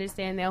trying to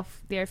understand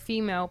their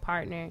female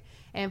partner,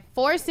 and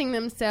forcing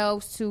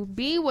themselves to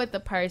be with the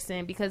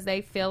person because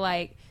they feel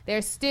like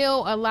there's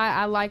still a lot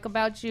I like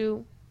about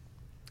you,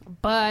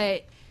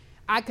 but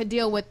I could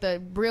deal with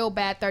the real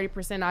bad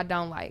 30% I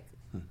don't like.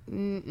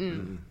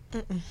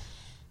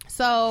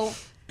 So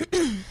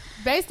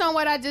based on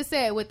what I just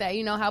said with that,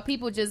 how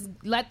people just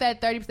let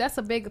that 30%, that's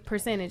a big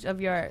percentage of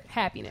your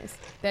happiness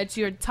that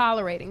you're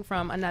tolerating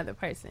from another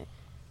person.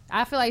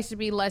 I feel like it should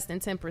be less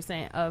than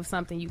 10% of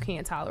something you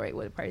can't tolerate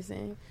with a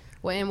person,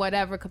 in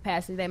whatever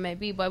capacity that may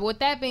be. But with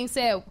that being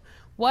said,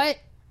 what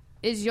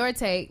is your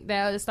take,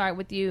 that'll start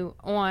with you,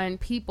 on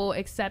people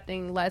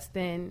accepting less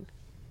than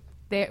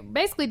they're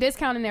basically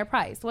discounting their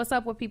price? What's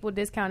up with people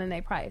discounting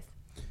their price?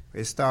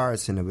 It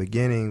starts in the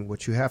beginning.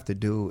 What you have to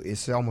do,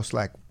 it's almost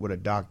like what a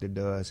doctor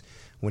does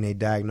when they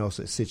diagnose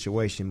a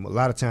situation. A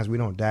lot of times we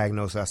don't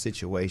diagnose our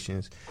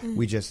situations.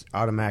 We just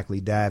automatically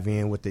dive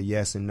in with the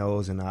yes and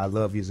no's and I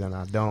love yous and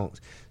I don't.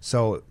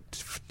 So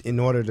in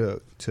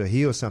order to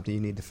heal something, you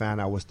need to find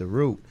out what's the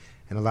root.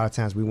 And a lot of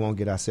times we won't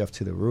get ourselves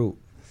to the root.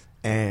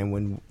 And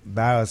when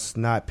by us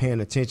not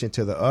paying attention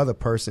to the other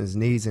person's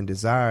needs and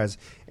desires,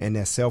 and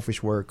that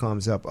selfish word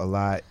comes up a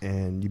lot,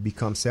 and you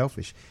become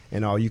selfish.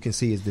 And all you can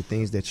see is the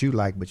things that you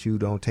like, but you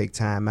don't take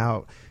time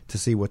out to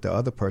see what the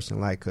other person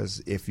like.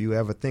 Because if you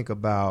ever think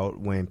about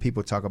when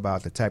people talk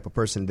about the type of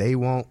person they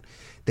want,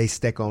 they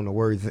stick on the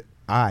word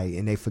I,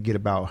 and they forget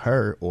about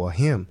her or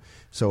him.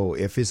 So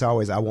if it's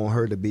always, I want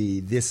her to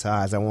be this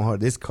size, I want her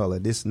this color,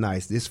 this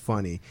nice, this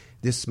funny,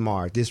 this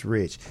smart, this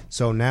rich.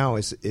 So now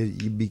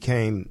you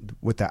became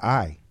with the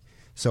I.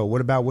 So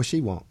what about what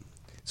she want?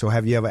 So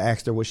have you ever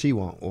asked her what she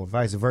want, or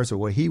vice versa,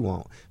 what he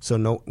want?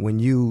 So when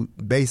you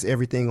base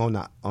everything on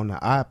the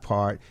I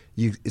part,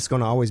 it's going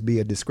to always be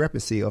a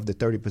discrepancy of the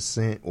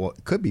 30%, or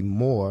it could be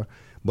more.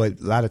 But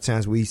a lot of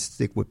times we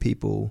stick with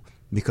people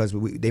because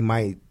they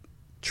might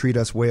treat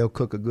us well,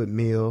 cook a good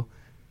meal.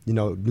 We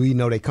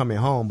know they coming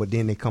home, but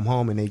then they come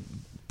home and they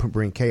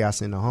bring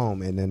chaos in the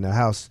home, and then the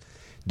house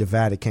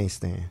divided can't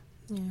stand.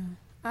 Yeah,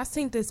 I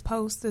seen this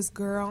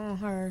girl on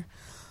her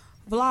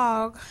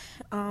vlog.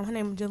 Her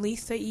name is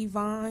Jaleesa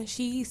Yvonne.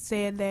 She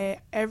said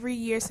that every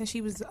year since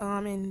she was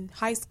in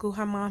high school,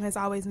 her mom has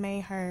always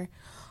made her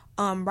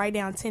write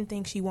down 10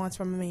 things she wants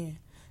from a man.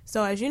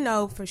 So as you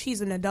know,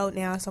 she's an adult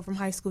now, so from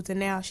high school to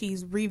now,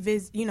 she's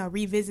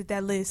revisit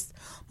that list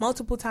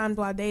multiple times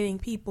while dating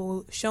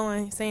people,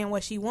 saying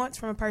what she wants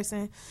from a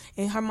person.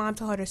 And her mom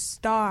told her to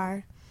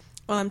star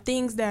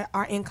things that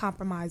are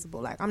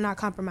incompromisable. Like, I'm not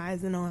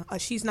compromising on,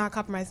 she's not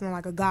compromising on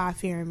like a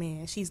God-fearing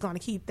man. She's going to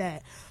keep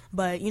that.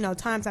 But, you know,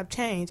 times have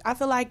changed. I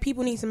feel like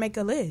people need to make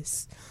a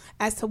list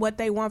as to what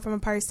they want from a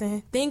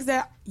person, things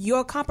that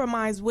you're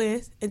compromised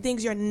with and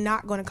things you're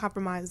not going to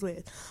compromise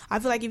with. I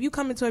feel like if you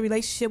come into a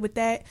relationship with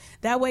that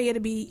way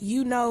it'll be,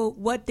 you know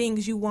what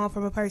things you want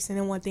from a person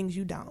and what things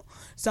you don't.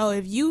 So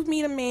if you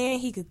meet a man,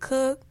 he could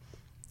cook,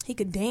 he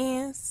could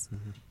dance,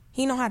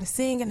 he know how to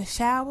sing in the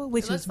shower,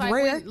 which is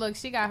rare. Look,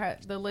 she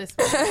got the list.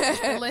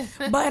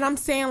 But I'm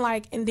saying,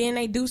 like, and then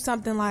they do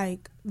something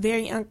like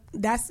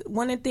that's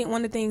one of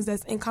the things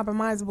that's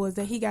incompromisable is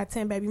that he got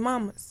 10 baby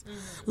mamas.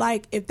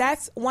 Like, if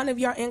that's one of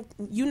you're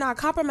not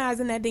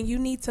compromising that, then you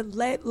need to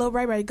let Lil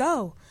Ray Ray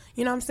go.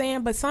 You know what I'm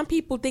saying? But some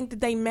people think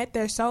that they met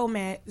their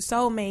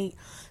soulmate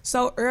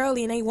so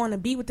early and they want to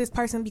be with this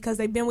person because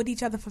they've been with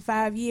each other for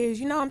 5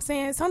 years. You know what I'm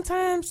saying?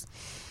 Sometimes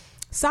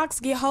socks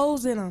get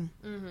holes in them,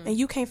 and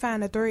you can't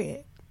find a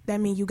thread. That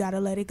means you got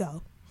to let it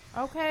go.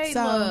 Okay,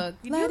 so, look,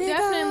 you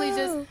definitely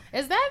just...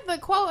 Is that the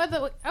quote of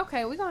the...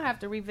 Okay, we're going to have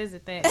to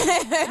revisit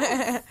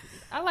that.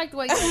 I like the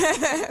way you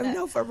said that.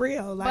 No, for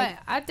real. Like,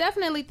 but I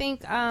definitely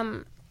think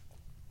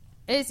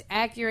it's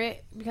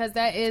accurate because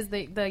that is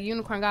the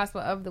unicorn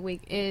gospel of the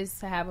week is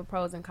to have a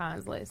pros and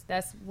cons list.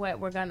 That's what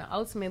we're going to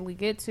ultimately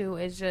get to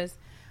is just...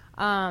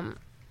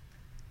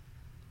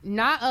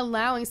 not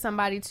allowing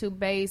somebody to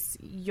base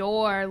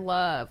your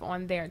love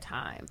on their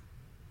time,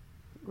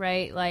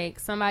 right? Like,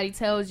 somebody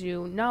tells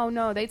you,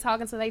 no, they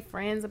talking to their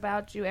friends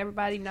about you.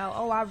 Everybody know,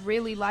 oh, I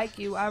really like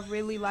you.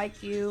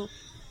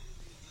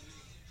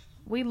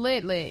 We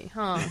lit,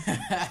 huh?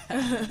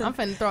 I'm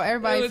finna throw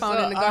everybody's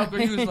phone in the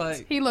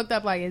garbage. He looked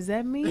up like, is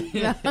that me?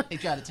 No. He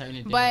tried to turn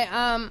it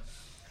down.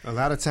 But, a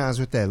lot of times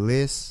with that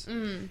list,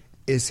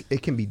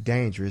 it can be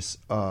dangerous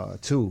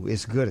too.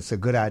 It's good. It's a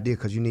good idea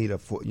because you need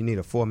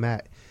a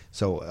format.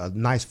 So a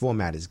nice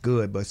format is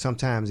good, but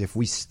sometimes if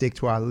we stick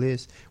to our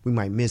list, we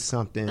might miss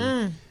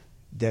something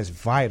that's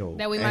vital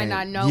that we might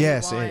not know.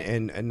 Yes,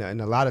 and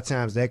a lot of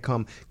times that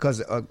come because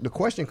the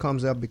question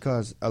comes up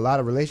because a lot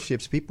of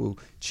relationships people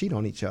cheat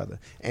on each other,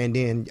 and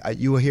then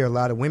you will hear a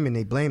lot of women,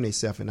 they blame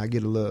themselves, and I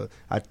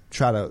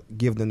try to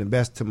give them the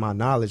best to my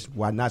knowledge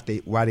why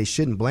they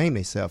shouldn't blame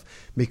themselves,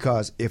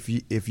 because if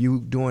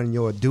you doing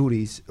your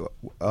duties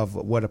of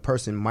what a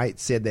person might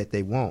said that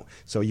they want,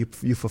 so you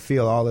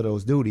fulfill all of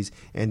those duties,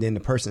 and then the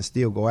person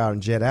still go out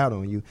and jet out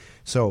on you.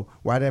 So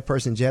why that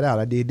person jet out?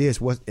 I did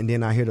this, and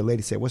then I hear the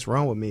lady say, "What's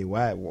wrong with me?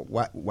 Why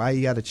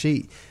you got to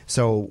cheat?"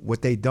 So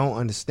what they don't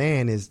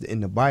understand is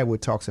in the Bible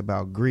it talks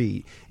about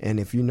greed, and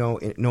if you know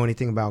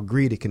anything about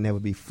greed, it can never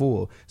be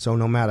full. So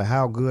no matter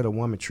how good a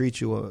woman treats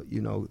you, or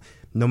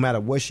no matter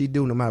what she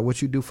do, no matter what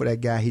you do for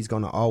that guy, he's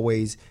gonna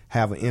always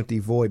have an empty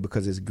void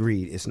because it's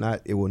greed.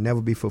 It will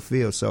never be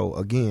fulfilled. So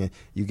again,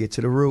 you get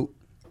to the root.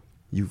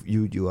 You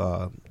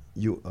go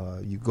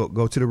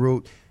to the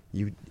root.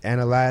 You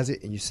analyze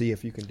it and you see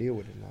if you can deal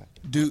with it or not.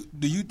 Do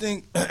you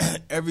think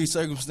every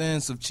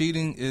circumstance of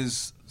cheating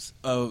is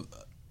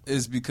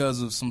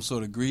because of some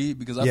sort of greed?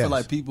 Because I feel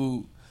like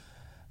people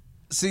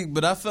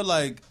but I feel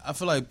like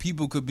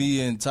people could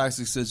be in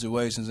toxic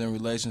situations and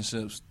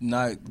relationships,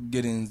 not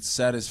getting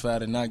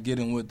satisfied and not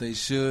getting what they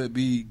should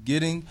be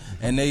getting,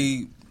 and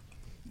they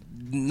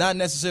not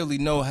necessarily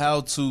know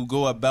how to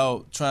go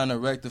about trying to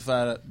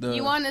rectify the...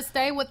 You want to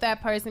stay with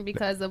that person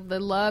because of the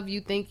love you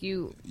think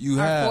you are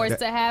have. forced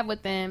to have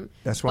with them.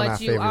 That's one of our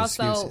favorite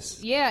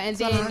excuses. Yeah, and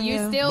then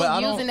you're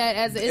still using that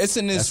as...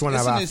 That's one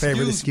of our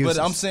favorite excuses.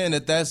 But I'm saying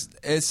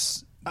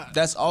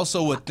that's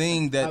also a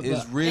thing that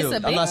is real.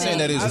 I'm not saying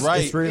that it's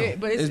right, it's real.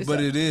 but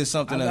it is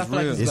something that's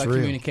real. It's It's like real.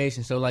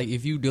 communication. So like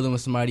if you dealing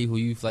with somebody who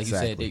you like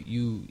Exactly. you said that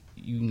you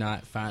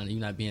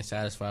not being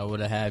satisfied,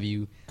 what have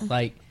you,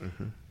 like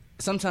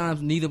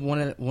sometimes neither one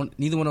of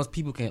those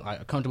people can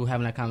are comfortable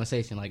having that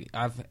conversation. Like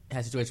I've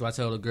had situations where I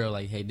tell the girl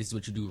like, hey, this is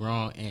what you do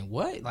wrong, and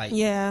what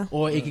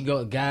or it can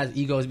go guys'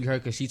 egos be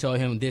hurt because she told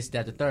him this,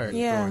 that, the third.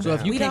 Yeah. So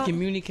if you We can't don't-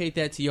 communicate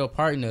that to your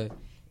partner,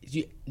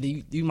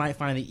 you might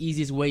find the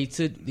easiest way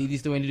to do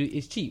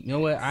is cheat. You know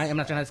what? I am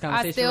not trying to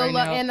have this conversation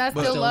right now. I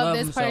still love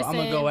this him, person. So I'm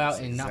gonna go out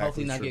and That's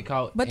hopefully exactly not true. get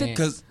caught.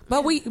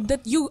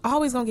 But you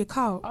always gonna get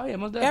caught. Oh yeah,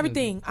 most definitely.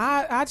 Everything.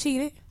 I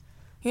cheated.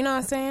 You know what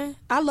I'm saying?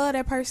 I love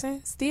that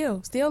person.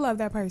 Still love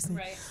that person.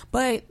 Right.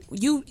 But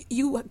you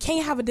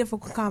can't have a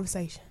difficult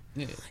conversation.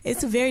 Yeah.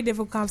 It's a very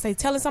difficult conversation.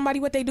 Telling somebody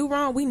what they do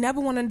wrong, we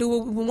never want to do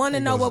it. We want to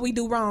know what we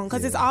do wrong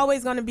because it's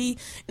always going to be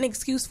an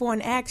excuse for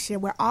an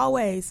action.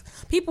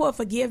 People will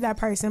forgive that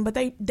person, but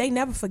they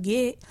never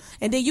forget.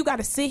 And then you got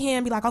to sit here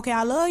and be like, okay,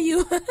 I love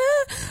you.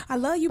 I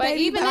love you,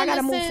 baby, but I got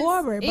to move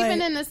forward.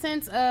 Even in the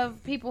sense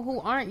of people who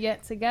aren't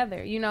yet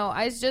together,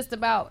 it's just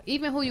about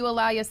even who you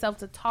allow yourself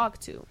to talk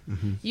to.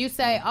 Mm-hmm. You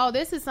say, oh,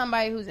 this is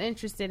somebody who's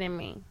interested in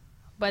me,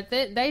 but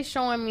they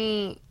showing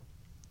me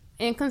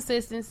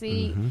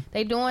inconsistency.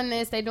 They doing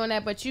this, they doing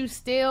that, but you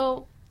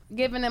still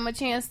giving them a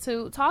chance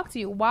to talk to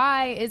you.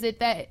 Why is it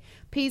that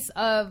piece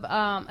of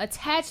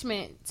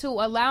attachment to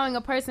allowing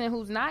a person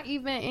who's not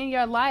even in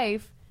your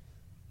life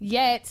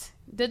yet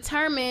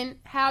determine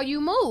how you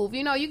move.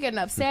 You know, you getting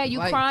upset, you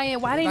crying.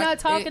 Why they not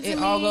talking to me? It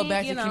all go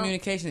back to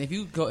communication. If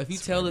you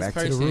tell this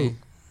person,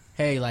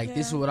 hey, like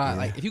this is what I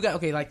like. If you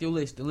got like the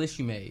list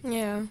you made.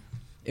 Yeah.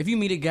 If you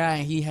meet a guy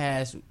and he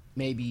has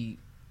maybe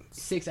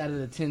 6 out of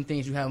the 10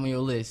 things you have on your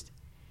list,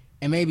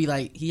 and maybe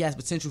like he has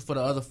potential for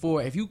the other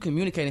 4. If you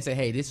communicate and say,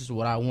 "Hey, this is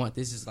what I want.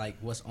 This is like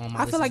what's on my list."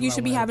 I feel like you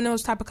should be having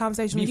those type of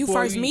conversations when you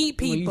first meet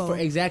people.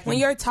 When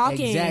you're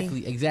talking.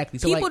 Exactly.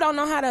 So people don't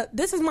know how to.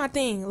 This is my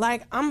thing.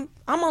 Like I'm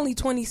only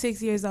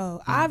 26 years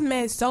old. I've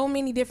met so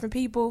many different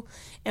people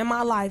in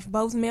my life,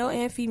 both male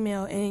and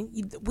female, and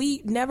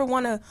we never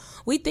want to.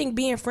 We think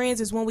being friends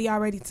is when we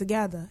already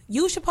together.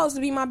 You supposed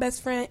to be my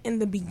best friend in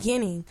the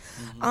beginning.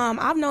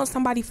 I've known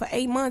somebody for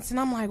 8 months, and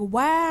I'm like,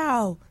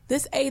 wow.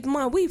 This 8th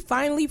month, we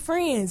finally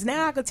friends.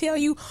 Now I can tell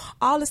you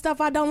all the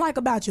stuff I don't like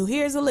about you.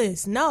 Here's a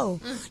list. No.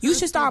 You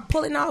should start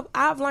pulling off.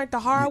 I've learned the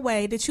hard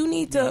way that you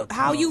need to,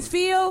 how you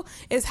feel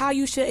is how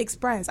you should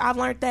express. I've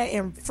learned that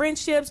in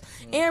friendships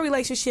and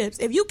relationships.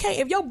 If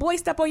your boy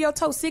step on your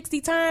toe 60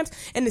 times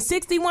and the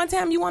 61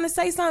 time you want to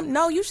say something,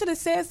 no, you should have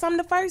said something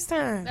the first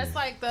time. That's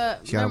like the...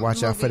 You gotta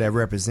watch out for that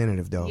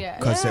representative, though.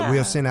 Because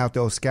we'll send out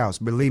those scouts.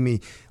 Believe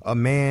me, a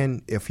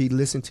man, if he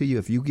listen to you,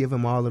 if you give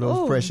him all of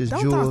those precious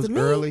jewels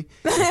early...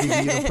 If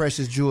you give the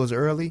precious jewels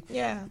early,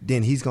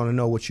 then he's going to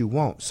know what you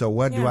want. So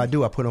what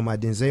do? I put on my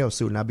Denzel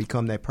suit and I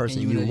become that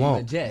person you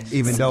want.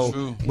 Even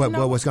though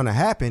what's going to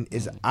happen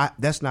is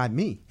that's not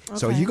me. Okay.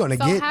 So you're going to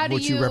get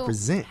what you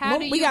represent. How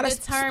do you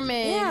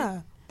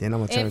determine... Then I'm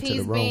going to turn into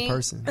the wrong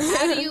person.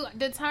 How do you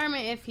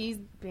determine if he's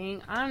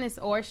being honest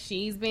or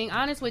she's being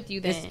honest with you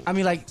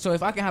then? So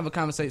if I can have a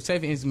conversation, say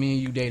if it's me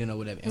and you dating or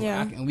whatever,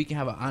 and we can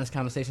have an honest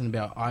conversation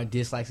about our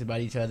dislikes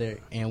about each other,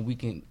 and we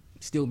can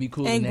still be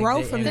cool and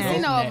grow from that.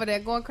 Casino over there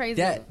going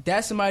crazy.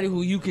 That's somebody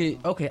who you could,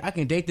 I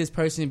can date this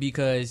person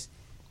because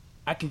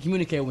I can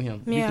communicate with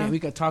him. Yeah. We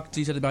can talk to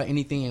each other about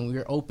anything, and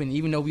we're open.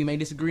 Even though we may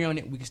disagree on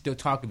it, we can still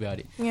talk about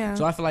it. Yeah.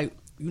 So I feel like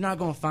you're not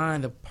going to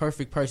find the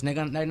perfect person.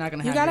 They're not going to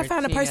have. You got to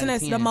find a person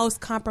that's the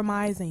most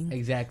compromising.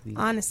 Exactly.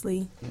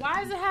 Honestly.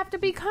 Why does it have to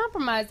be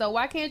compromised though?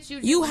 Why can't you?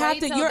 You have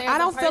to. I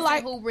don't feel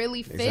like who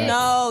really fits. Exactly.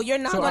 No, you're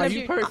not going to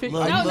be perfect.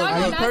 No,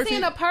 not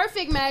saying a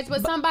perfect match,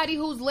 but somebody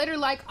who's literally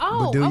like,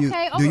 oh,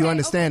 do you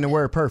understand the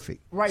word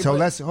perfect? Right. So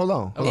let's hold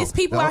on. It's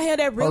people out here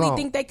that really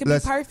think they can be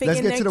perfect. Let's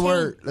get to the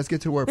word. Let's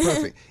get to the word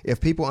perfect. If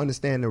people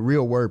understand the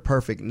real word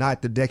perfect,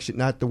 not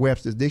the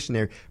Webster's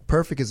dictionary,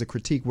 perfect is a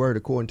critique word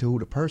according to who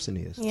the person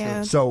is.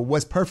 Yeah. So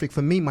what's perfect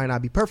for me might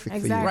not be perfect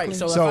for you. Right.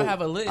 So if I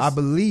have a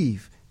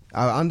list,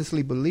 I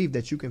honestly believe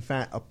that you can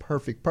find a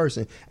perfect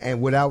person, and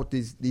without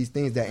these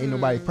things that ain't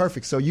nobody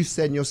perfect. So you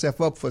setting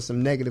yourself up for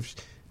some negative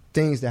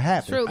things to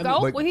happen.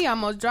 True. He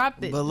almost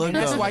dropped it. But look,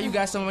 that's why you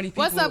got so many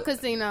people. What's up,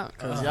 Casino?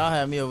 Because y'all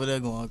had me over there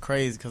going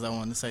crazy because I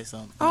wanted to say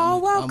something. Oh,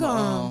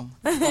 welcome.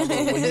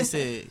 When he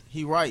said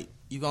he right,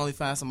 you can only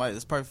find somebody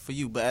that's perfect for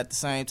you, but at the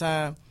same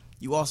time,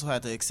 you also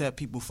have to accept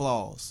people's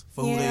flaws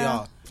for who they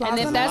are. And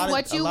if that's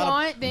what you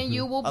want, then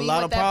you will be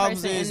with that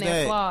person in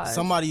their flaws.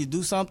 Somebody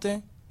do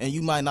something and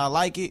you might not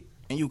like it,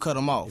 and you cut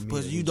them off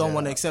because you don't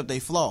want to accept their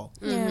flaw.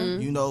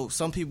 Mm-hmm. You know,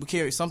 some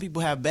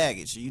people have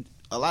baggage.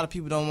 A lot of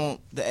people don't want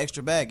the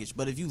extra baggage,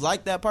 but if you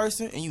like that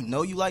person and you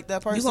know you like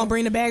that person, you gonna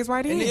bring the bags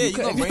right in. Yeah, you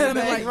gonna bring the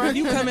bags right in.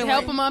 You come in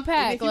help them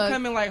unpack. If you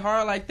come in like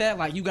hard like that,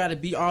 like you got to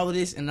be all of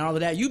this and all of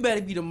that, you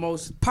better be the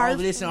most all of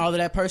this and all of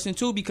that person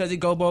too, because it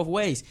go both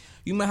ways.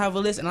 You might have a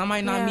list, and I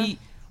might not meet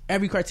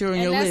every criteria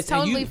on your list.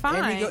 Totally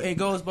fine. It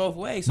goes both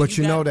ways. So but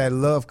you know that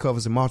love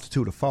covers a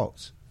multitude of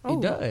faults. It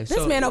does.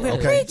 This man over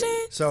here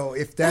preaching. So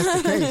if that's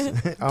the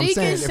case, I'm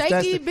Deacon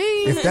saying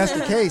if that's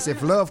the case,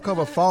 if love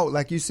cover fault,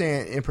 like you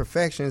saying,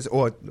 imperfections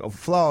or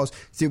flaws,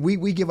 see,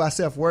 we give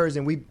ourselves words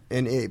and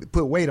it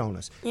put weight on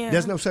us. Yeah.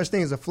 There's no such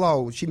thing as a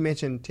flaw. She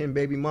mentioned 10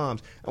 baby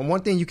moms, and one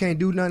thing you can't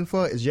do nothing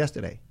for is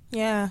yesterday.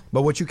 Yeah.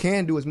 But what you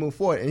can do is move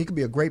forward, and you could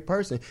be a great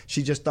person.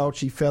 She just thought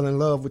she fell in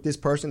love with this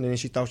person, and then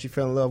she thought she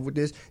fell in love with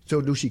this. So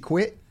do she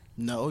quit?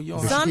 No, you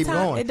don't.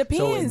 Sometimes it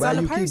depends on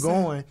the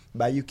person.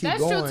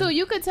 That's true too.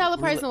 You could tell a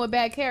person with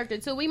bad character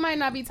too. We might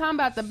not be talking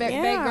about the bad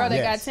girl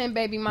that got 10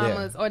 baby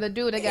mamas or the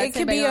dude that got 10 baby mamas. It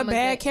could be a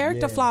bad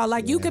character flaw.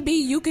 Like you can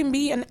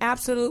be an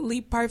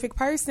absolutely perfect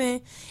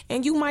person,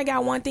 and you might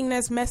got one thing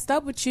that's messed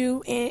up with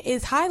you, and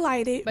it's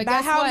highlighted by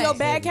how your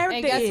bad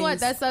character is. And guess what?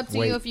 That's up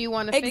to you if you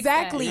want to fix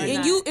that.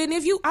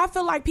 I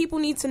feel like people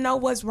need to know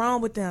what's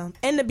wrong with them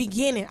in the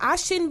beginning. I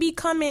shouldn't be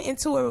coming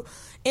into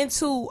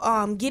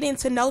getting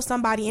to know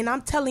somebody and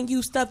I'm telling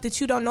you stuff that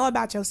you don't know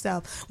about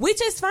yourself,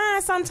 which is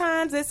fine.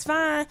 Sometimes it's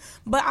fine,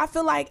 but I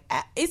feel like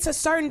it's a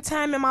certain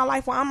time in my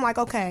life where I'm like,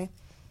 okay,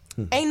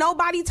 ain't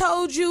nobody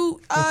told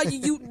you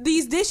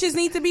these dishes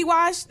need to be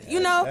washed, you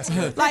know.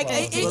 Like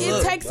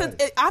it takes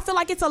I feel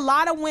like it's a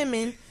lot of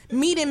women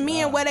meeting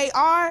men where they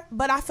are,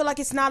 but I feel like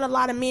it's not a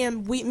lot of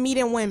men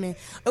meeting women.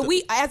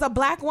 We, as a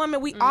black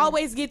woman, we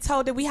always get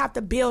told that we have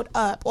to build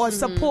up or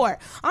support.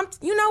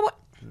 You know what?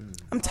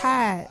 I'm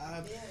tired.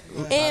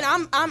 And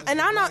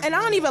I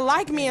don't even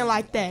like men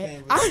like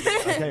that.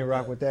 I can't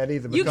rock with that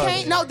either. You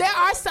can't. No, there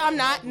are some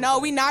not. No,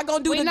 we not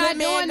gonna do the good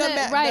man.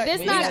 Right,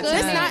 this not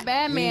good man,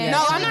 bad man.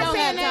 No, I'm not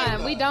saying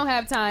that. We don't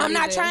have time. I'm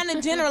not trying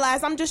to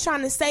generalize. I'm just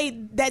trying to say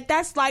that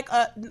that's like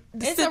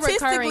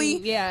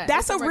statistically,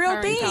 that's a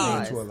real thing.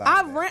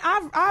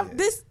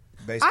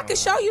 I can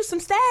show you some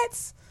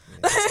stats.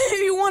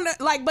 If you want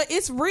to, like, but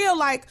it's real.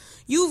 Like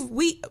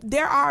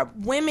there are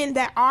women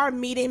that are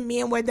meeting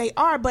men where they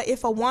are, but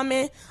if a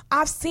woman,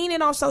 I've seen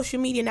it on social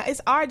media now.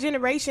 It's our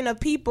generation of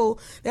people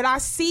that I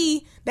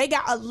see. They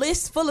got a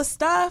list full of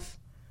stuff.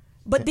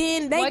 But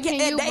then they what get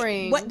can you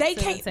bring what they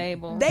to can't. The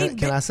table?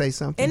 Can I say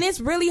something? And it's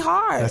really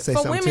hard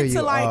for women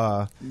to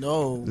like.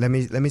 No. Let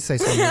me say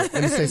something.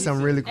 Let me say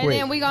something really quick. And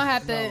then we gonna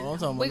have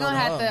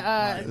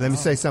to. Let me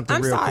say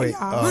something real quick.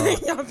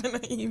 Y'all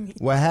gonna eat me.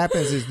 What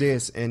happens is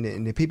this,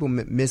 and the people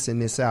missing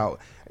this out.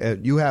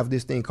 You have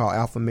this thing called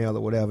alpha male or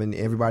whatever, and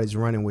everybody's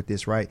running with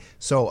this, right?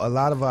 So a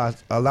lot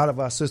of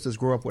our sisters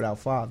grow up without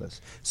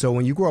fathers. So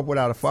when you grow up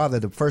without a father,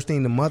 the first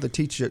thing the mother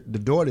teaches the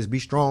daughters: be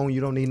strong.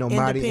 You don't need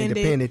nobody,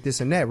 independent,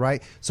 this and that, right?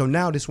 So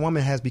now this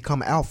woman has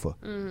become alpha.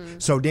 Mm-hmm.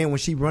 So then when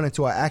she run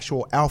into an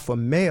actual alpha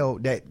male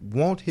that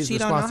want his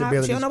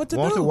responsibilities,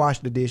 want to wash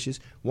the dishes,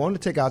 want to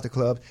take out the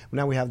clubs,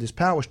 now we have this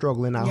power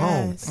struggle in our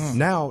home.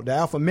 Now the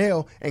alpha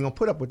male ain't gonna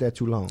put up with that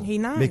too long. He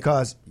not,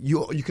 because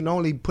you can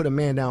only put a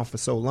man down for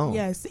so long.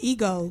 Yes.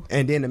 Ego.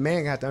 And then the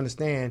man got to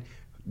understand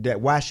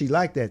that why she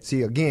like that.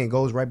 See, again,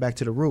 goes right back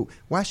to the root.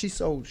 Why she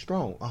so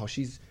strong? Oh,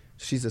 she's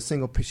a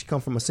single. She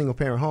come from a single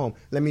parent home.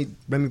 Let me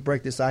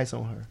break this ice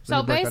on her.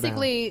 So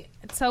basically,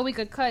 so we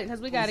could cut because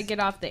we got to get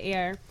off the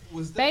air.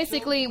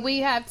 Basically,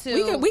 we have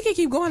to. We can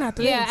keep going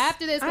after this. Yeah,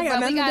 after this,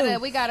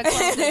 but we gotta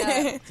close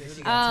it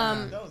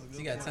up.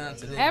 She got time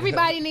today.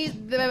 Everybody needs.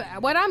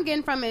 What I'm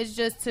getting from it is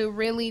just to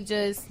really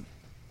just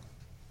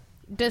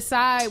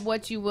decide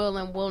what you will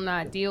and will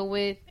not deal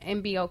with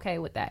and be okay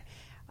with that.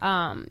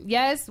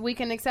 Yes, we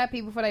can accept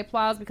people for their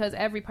flaws because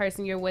every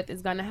person you're with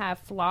is going to have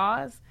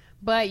flaws,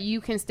 but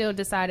you can still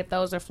decide if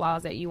those are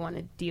flaws that you want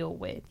to deal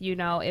with. You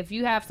know, if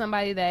you have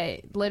somebody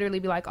that literally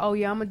be like, oh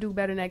yeah, I'm going to do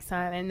better next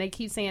time, and they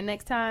keep saying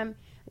next time,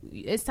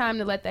 it's time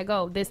to let that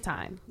go this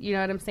time. You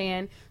know what I'm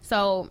saying?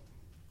 So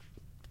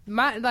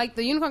the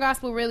Unicorn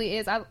Gospel really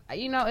is,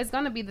 it's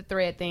going to be the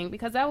thread thing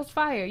because that was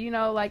fire. You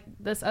know, like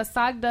a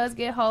sock does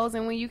get holes,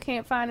 and when you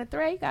can't find a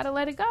thread, you got to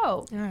let it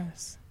go.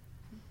 Yes.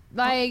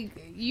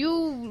 Like, you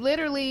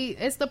literally,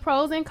 it's the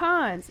pros and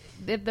cons.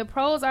 If the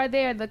pros are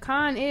there, the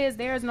con is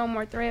there's no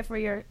more thread for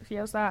your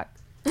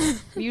socks.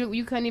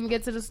 You couldn't even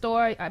get to the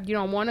store. You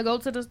don't want to go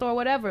to the store,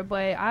 whatever,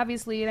 but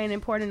obviously it ain't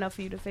important enough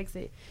for you to fix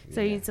it. So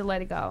you need to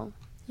let it go.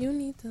 You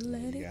need to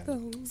let it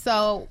go.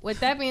 So,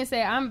 with that being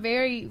said, I'm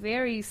very,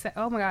 very,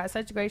 oh my God,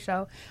 such a great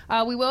show.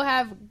 We will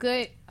have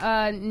good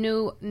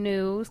new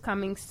news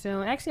coming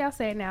soon. Actually, I'll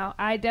say it now.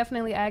 I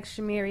definitely asked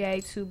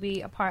Shamiria to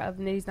be a part of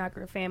Nitty's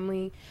Knocker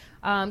family,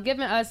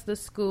 giving us the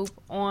scoop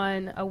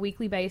on a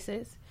weekly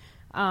basis,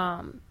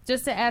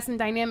 just to add some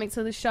dynamic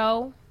to the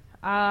show.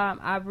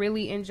 I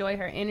really enjoy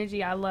her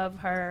energy. I love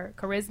her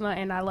charisma,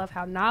 and I love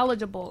how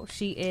knowledgeable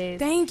she is.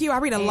 Thank you. I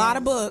read a lot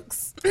of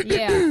books.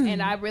 Yeah,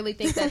 and I really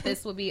think that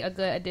this will be a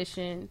good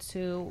addition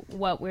to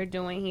what we're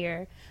doing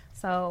here.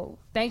 So,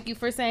 thank you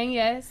for saying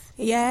yes.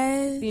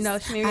 Yes. You know,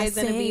 Shamiria is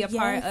going to be a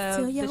part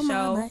of the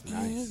show.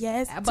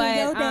 Yes, but, to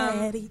your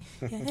daddy.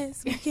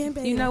 Yes, we can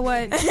be. You know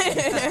what? Once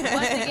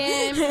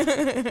again,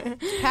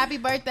 happy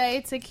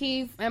birthday to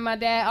Keith and my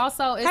dad.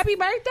 Also, it's happy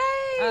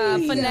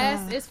birthday.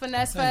 Finesse. It's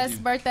Finesse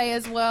Fest birthday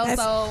as well.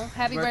 So,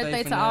 happy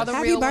birthday to all the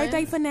real ones. Happy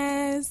birthday,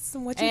 Finesse.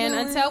 What you doing?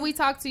 Until we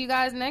talk to you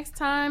guys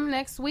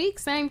next week,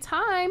 same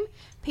time,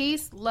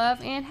 peace,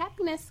 love, and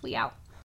happiness. We out.